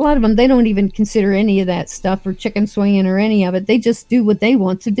 a lot of them, they don't even consider any of that stuff or chicken swinging or any of it. They just do what they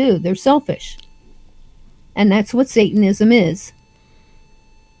want to do. They're selfish. And that's what Satanism is.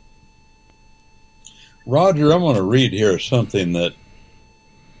 Roger, I'm going to read here something that,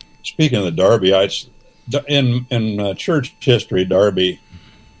 speaking of the Darbyites, in church history, Darby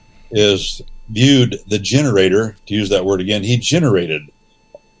is viewed the generator, to use that word again. He generated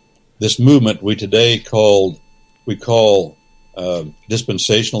this movement we today call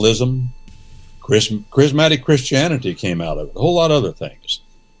dispensationalism. Charismatic Christianity came out of it. A whole lot of other things.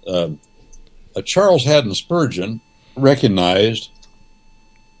 Charles Haddon Spurgeon recognized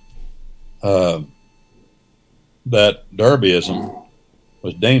that Darbyism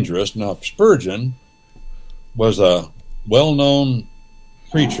was dangerous. Now, Spurgeon was a well-known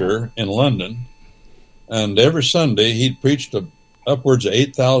preacher in London, and every Sunday he'd preach to upwards of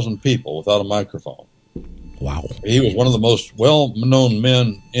 8,000 people without a microphone. Wow. He was one of the most well-known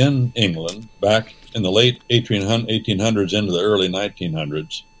men in England back in the late 1800s into the early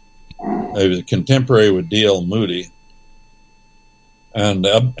 1900s. He was a contemporary with D.L. Moody. And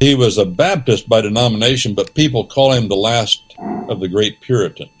he was a Baptist by denomination, but people call him the last of the great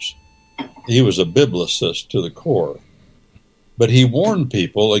Puritans. He was a biblicist to the core. But he warned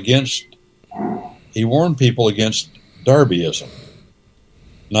people against Darbyism,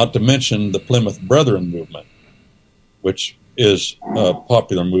 not to mention the Plymouth Brethren movement, which is a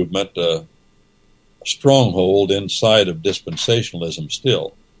popular movement, a stronghold inside of dispensationalism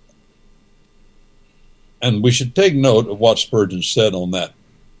still. And we should take note of what Spurgeon said on that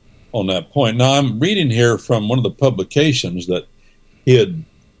point. Now, I'm reading here from one of the publications that he had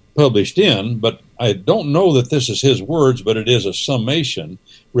published in, but I don't know that this is his words, but it is a summation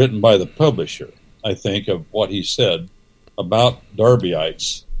written by the publisher, I think, of what he said about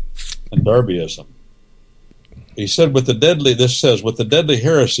Darbyites and Darbyism. He said, with the deadly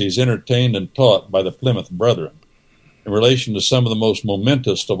heresies entertained and taught by the Plymouth Brethren in relation to some of the most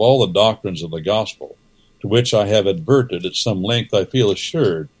momentous of all the doctrines of the gospel, to which I have adverted at some length, I feel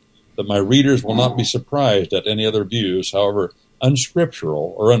assured that my readers will not be surprised at any other views, however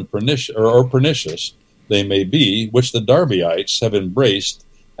unscriptural or pernicious they may be, which the Darbyites have embraced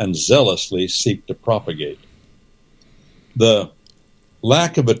and zealously seek to propagate. The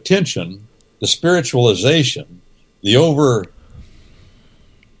lack of attention, the spiritualization, the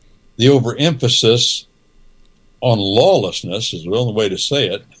overemphasis on lawlessness is the only way to say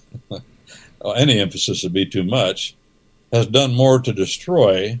it. Any emphasis would be too much, has done more to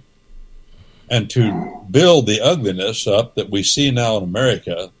destroy and to build the ugliness up that we see now in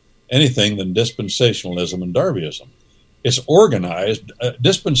America, anything than dispensationalism and Darbyism. It's organized,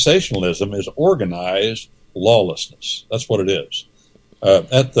 dispensationalism is organized lawlessness. That's what it is.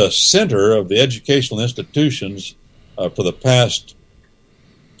 At the center of the educational institutions for the past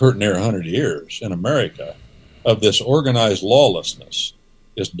pretty near 100 years in America of this organized lawlessness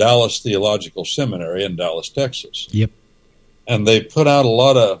is Dallas Theological Seminary in Dallas, Texas. Yep. And they put out a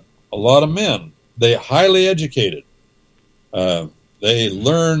lot of men. They highly educated. They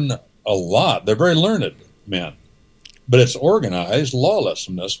learn a lot. They're very learned men. But it's organized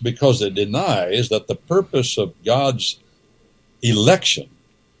lawlessness because it denies that the purpose of God's election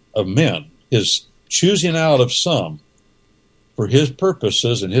of men, his choosing out of some for his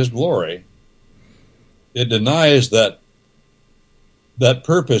purposes and his glory, it denies that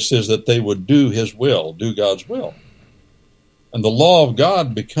purpose is that they would do his will, do God's will. And the law of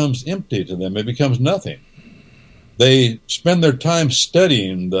God becomes empty to them. It becomes nothing. They spend their time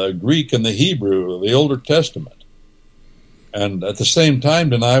studying the Greek and the Hebrew of the Older Testament, and at the same time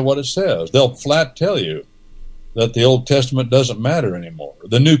deny what it says. They'll flat tell you that the Old Testament doesn't matter anymore.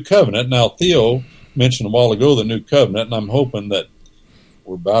 The New Covenant, now Theo mentioned a while ago the New Covenant, and I'm hoping that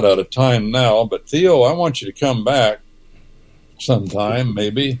we're about out of time now, but Theo, I want you to come back sometime,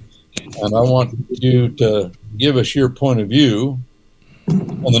 maybe, and I want you to give us your point of view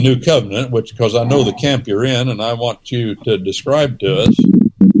on the New Covenant, which, because I know the camp you're in, and I want you to describe to us.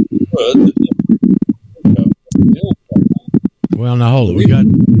 Well, now hold it. We're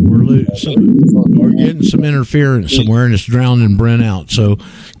getting some interference somewhere, and it's drowning Brent out. So,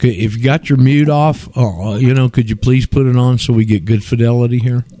 if you got your mute off, could you please put it on so we get good fidelity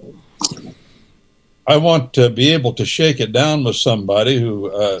here? I want to be able to shake it down with somebody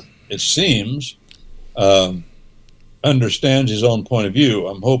who, it seems, understands his own point of view.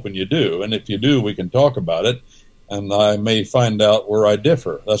 I'm hoping you do. And if you do, we can talk about it. And I may find out where I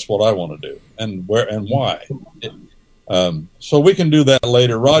differ. That's what I want to do and where and why. So we can do that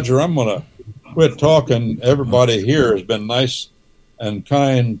later. Roger, I'm going to quit talking. Everybody here has been nice and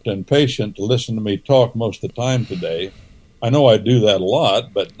kind and patient to listen to me talk most of the time today. I know I do that a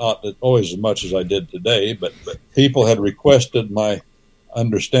lot, but not always as much as I did today. But people had requested my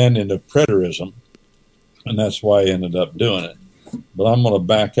understanding of preterism, and that's why I ended up doing it. But I'm going to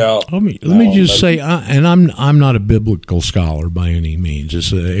back out. Let me just say, and I'm not a biblical scholar by any means.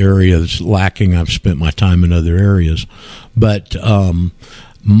 It's an area that's lacking. I've spent my time in other areas, but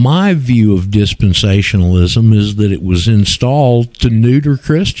my view of dispensationalism is that it was installed to neuter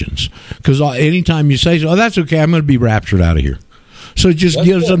Christians. Because anytime you say, "Oh, that's okay, I'm going to be raptured out of here," so it just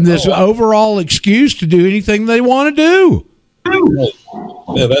gives them this overall excuse to do anything they want to do.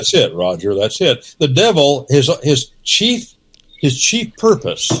 Yeah, that's it, Roger. That's it. The devil, his chief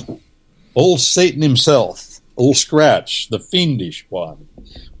purpose, old Satan himself, old Scratch, the fiendish one,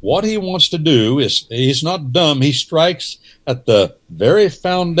 what he wants to do is, he's not dumb, he strikes at the very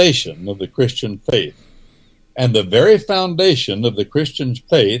foundation of the Christian faith. And the very foundation of the Christian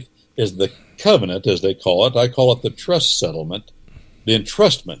faith is the covenant, as they call it. I call it the trust settlement, the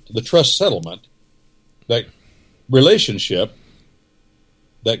entrustment, the trust settlement, that relationship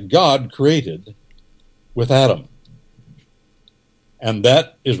that God created with Adam. And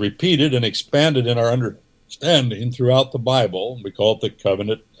that is repeated and expanded in our understanding throughout the Bible. We call it the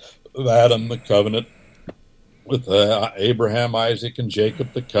covenant of Adam, the covenant with Abraham, Isaac, and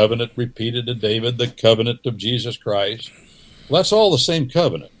Jacob, the covenant repeated to David, the covenant of Jesus Christ. Well, that's all the same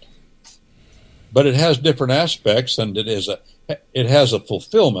covenant. But it has different aspects, and it has a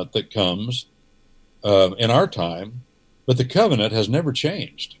fulfillment that comes in our time. But the covenant has never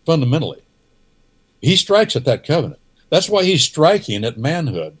changed, fundamentally. He strikes at that covenant. That's why he's striking at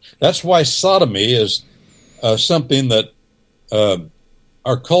manhood. That's why sodomy is something that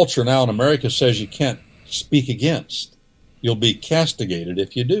our culture now in America says you can't speak against. You'll be castigated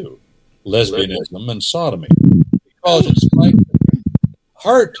if you do. Lesbianism and sodomy. Because it strikes the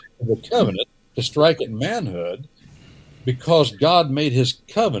heart of the covenant to strike at manhood, because God made his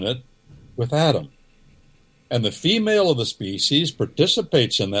covenant with Adam. And the female of the species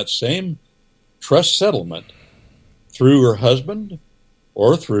participates in that same trust settlement through her husband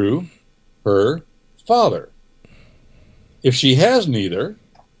or through her father. If she has neither,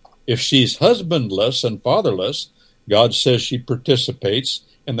 if she's husbandless and fatherless, God says she participates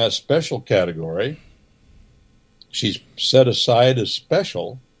in that special category. She's set aside as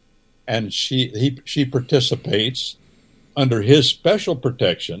special, and she participates under his special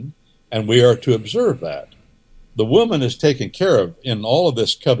protection, and we are to observe that. The woman is taken care of in all of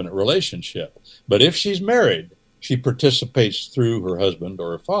this covenant relationship. But if she's married, she participates through her husband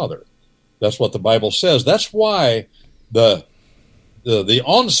or her father. That's what the Bible says. That's why the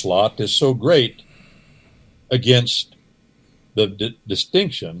onslaught is so great against the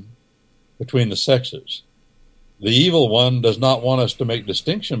distinction between the sexes. The evil one does not want us to make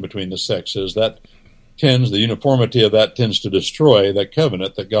distinction between the sexes. The uniformity of that tends to destroy that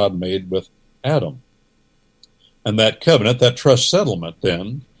covenant that God made with Adam. And that covenant, that trust settlement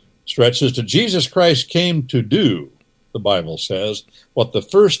then, stretches to Jesus Christ came to do, the Bible says, what the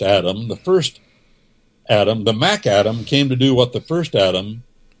first Adam, the Mac Adam, came to do what the first Adam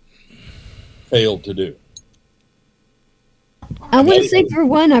failed to do. I want to say, for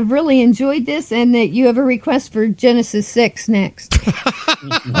one, I've really enjoyed this, and that you have a request for Genesis 6 next.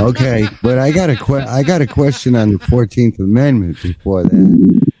 Okay, but I got a question on the 14th Amendment before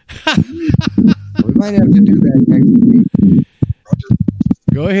that. We might have to do that next week.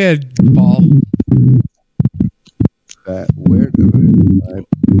 Go ahead, Paul.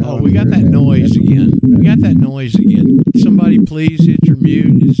 We got that noise again. Somebody please hit your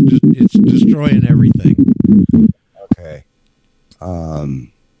mute. It's destroying everything. Okay. All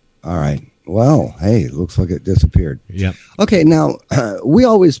right. Well, hey, it looks like it disappeared. Yep. Okay, now, we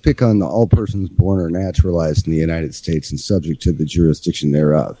always pick on all persons born or naturalized in the United States and subject to the jurisdiction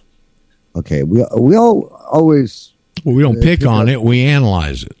thereof. Okay, we all always... Well, we don't pick on it, we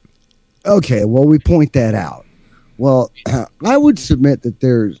analyze it. Okay, well, we point that out. Well, I would submit that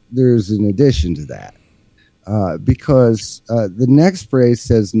there's an addition to that. Because the next phrase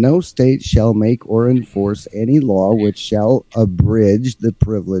says, no state shall make or enforce any law which shall abridge the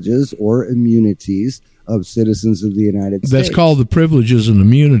privileges or immunities of citizens of the United States. That's called the Privileges and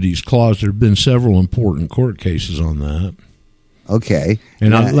Immunities Clause. There have been several important court cases on that. Okay.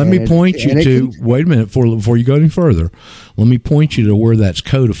 And let me point you to, wait a minute, before you go any further, let me point you to where that's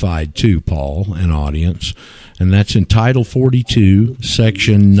codified too, Paul and audience. And that's in Title 42,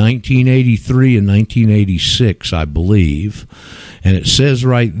 Section 1983 and 1986, I believe. And it says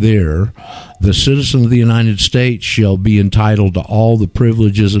right there, the citizen of the United States shall be entitled to all the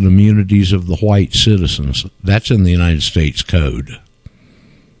privileges and immunities of the white citizens. That's in the United States Code.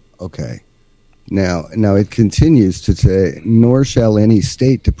 Okay. Now it continues to say, nor shall any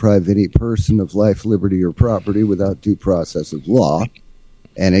state deprive any person of life, liberty, or property without due process of law.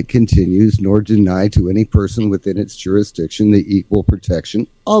 And it continues, nor deny to any person within its jurisdiction the equal protection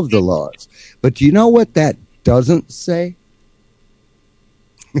of the laws. But do you know what that doesn't say?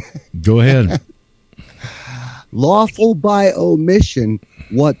 Go ahead. Lawful by omission.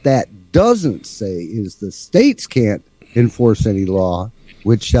 What that doesn't say is the states can't enforce any law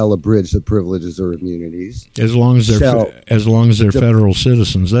which shall abridge the privileges or immunities. As long as they're federal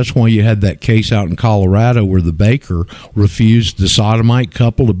citizens. That's why you had that case out in Colorado where the baker refused the sodomite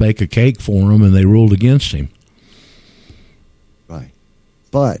couple to bake a cake for him, and they ruled against him. Right.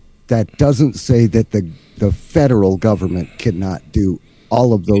 But that doesn't say that the federal government cannot do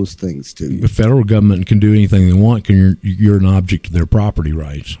all of those things to you. The federal government can do anything they want because you're an object of their property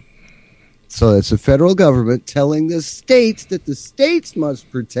rights. So it's the federal government telling the states that the states must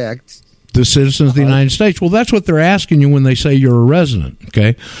protect the citizens of the United States. Well, that's what they're asking you when they say you're a resident,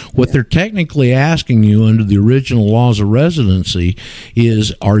 okay? What they're technically asking you under the original laws of residency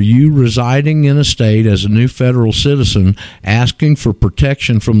is, are you residing in a state as a new federal citizen asking for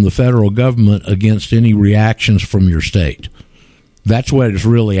protection from the federal government against any reactions from your state? That's what it's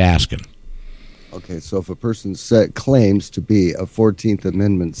really asking. Okay, so if a person claims to be a 14th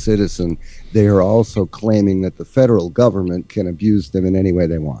Amendment citizen, they are also claiming that the federal government can abuse them in any way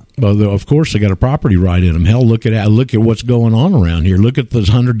they want. Well, of course, they got a property right in them. Hell, look at what's going on around here. Look at those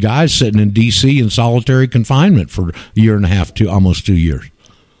 100 guys sitting in D.C. in solitary confinement for a year and a half to almost 2 years.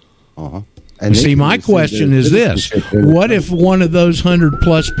 Uh-huh. And see, my question is this. What if one of those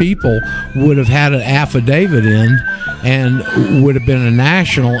 100-plus people would have had an affidavit in and would have been a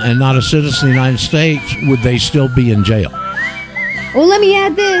national and not a citizen of the United States? Would they still be in jail? Well, let me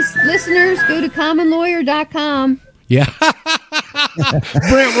add this. Listeners, go to commonlawyer.com. Yeah.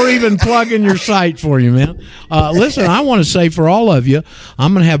 Brent, we're even plugging your site for you, man. Listen, I want to say for all of you,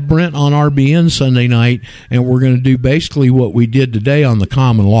 I'm going to have Brent on RBN Sunday night, and we're going to do basically what we did today on the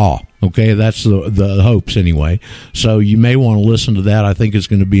common law. Okay, that's the hopes anyway. So you may want to listen to that. I think it's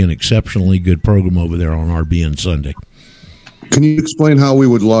going to be an exceptionally good program over there on RBN Sunday. Can you explain how we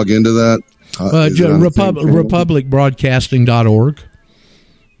would log into that? Republicbroadcasting.org.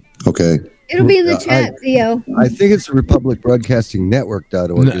 Okay. It'll be in the chat, Theo. I think it's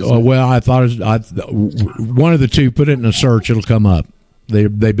republicbroadcastingnetwork.org. Well, I thought one of the two. Put it in a search; it'll come up.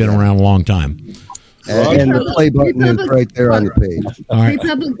 They've been around a long time. And the play button is right there on the page. All right.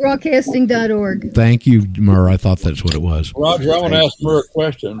 Republicbroadcasting.org. Thank you, Murr. I thought that's what it was. Roger, I want to ask Murr a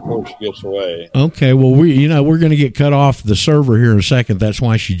question before she gets away. Okay, well, we're going to get cut off the server here in a second. That's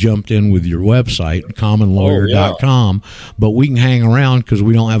why she jumped in with your website, commonlawyer.com. But we can hang around because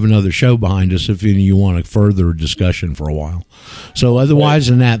we don't have another show behind us if any of you want a further discussion for a while. So otherwise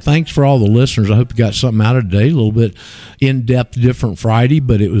than that, thanks for all the listeners. I hope you got something out of today. A little bit in-depth, different Friday,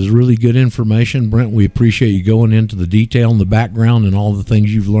 but it was really good information. Brent, we appreciate you going into the detail and the background and all the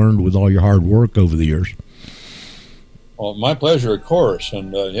things you've learned with all your hard work over the years. Well, my pleasure, of course.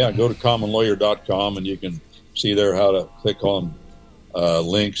 And, go to commonlawyer.com, and you can see there how to click on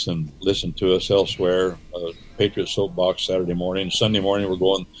links and listen to us elsewhere. Patriot Soapbox Saturday morning. Sunday morning, we're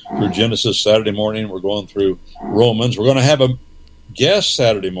going through Genesis. Saturday morning, we're going through Romans. We're going to have a guest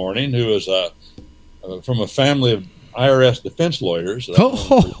Saturday morning who is from a family of IRS defense lawyers.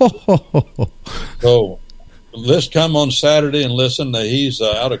 So let's come on Saturday and listen. He's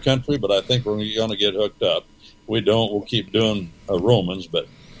out of country, but I think we're going to get hooked up. If we don't, we'll keep doing Romans. But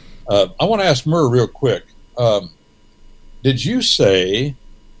I want to ask Murr real quick. Did you say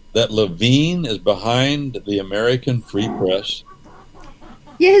that Levine is behind the American Free Press?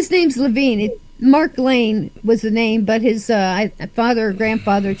 Yeah, his name's Levine. Mark Lane was the name, but his father or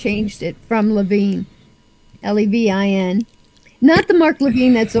grandfather changed it from Levine. Levin. Not the Mark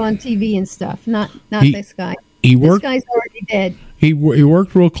Levine that's on TV and stuff. Not this guy. This guy's already dead. He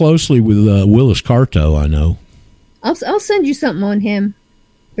worked real closely with Willis Carto, I know. I'll send you something on him,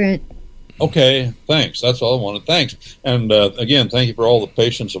 Brent. Okay, thanks. That's all I wanted. Thanks. And again, thank you for all the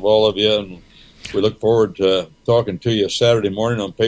patience of all of you. And we look forward to talking to you Saturday morning on